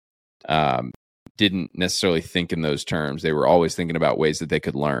around didn't necessarily think in those terms. They were always thinking about ways that they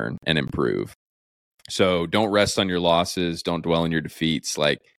could learn and improve. So don't rest on your losses. Don't dwell on your defeats.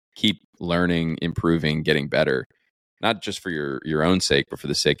 Like, keep learning, improving, getting better, not just for your own sake, but for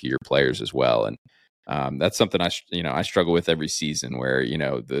the sake of your players as well. And that's something I struggle with every season, where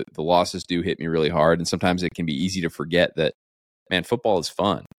the losses do hit me really hard, and sometimes it can be easy to forget that, man, football is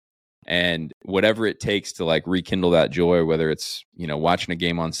fun. And whatever it takes to like rekindle that joy, whether it's watching a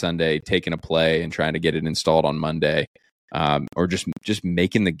game on Sunday, taking a play and trying to get it installed on Monday, or just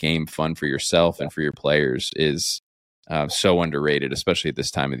making the game fun for yourself and for your players, is so underrated, especially at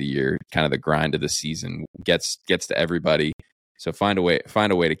this time of the year. Kind of the grind of the season gets to everybody. So find a way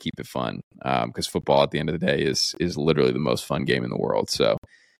to keep it fun, because football at the end of the day is literally the most fun game in the world. So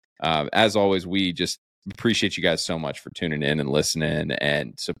as always, we just appreciate you guys so much for tuning in and listening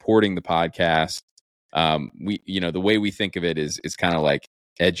and supporting the podcast. The way we think of it is kind of like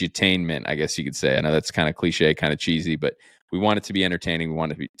edutainment, I guess you could say. I know that's kind of cliche, kind of cheesy, but we want it to be entertaining. We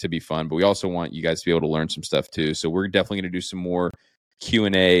want it to be fun, but we also want you guys to be able to learn some stuff too. So we're definitely going to do some more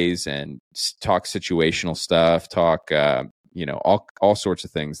Q&As and talk situational stuff, talk, all sorts of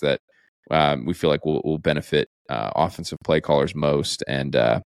things that we feel like will benefit offensive play callers most. And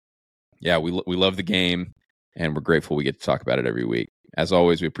we love the game, and we're grateful we get to talk about it every week. As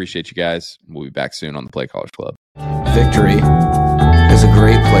always, we appreciate you guys. We'll be back soon on the Play Callers Club. Victory is a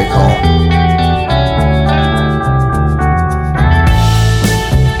great play call.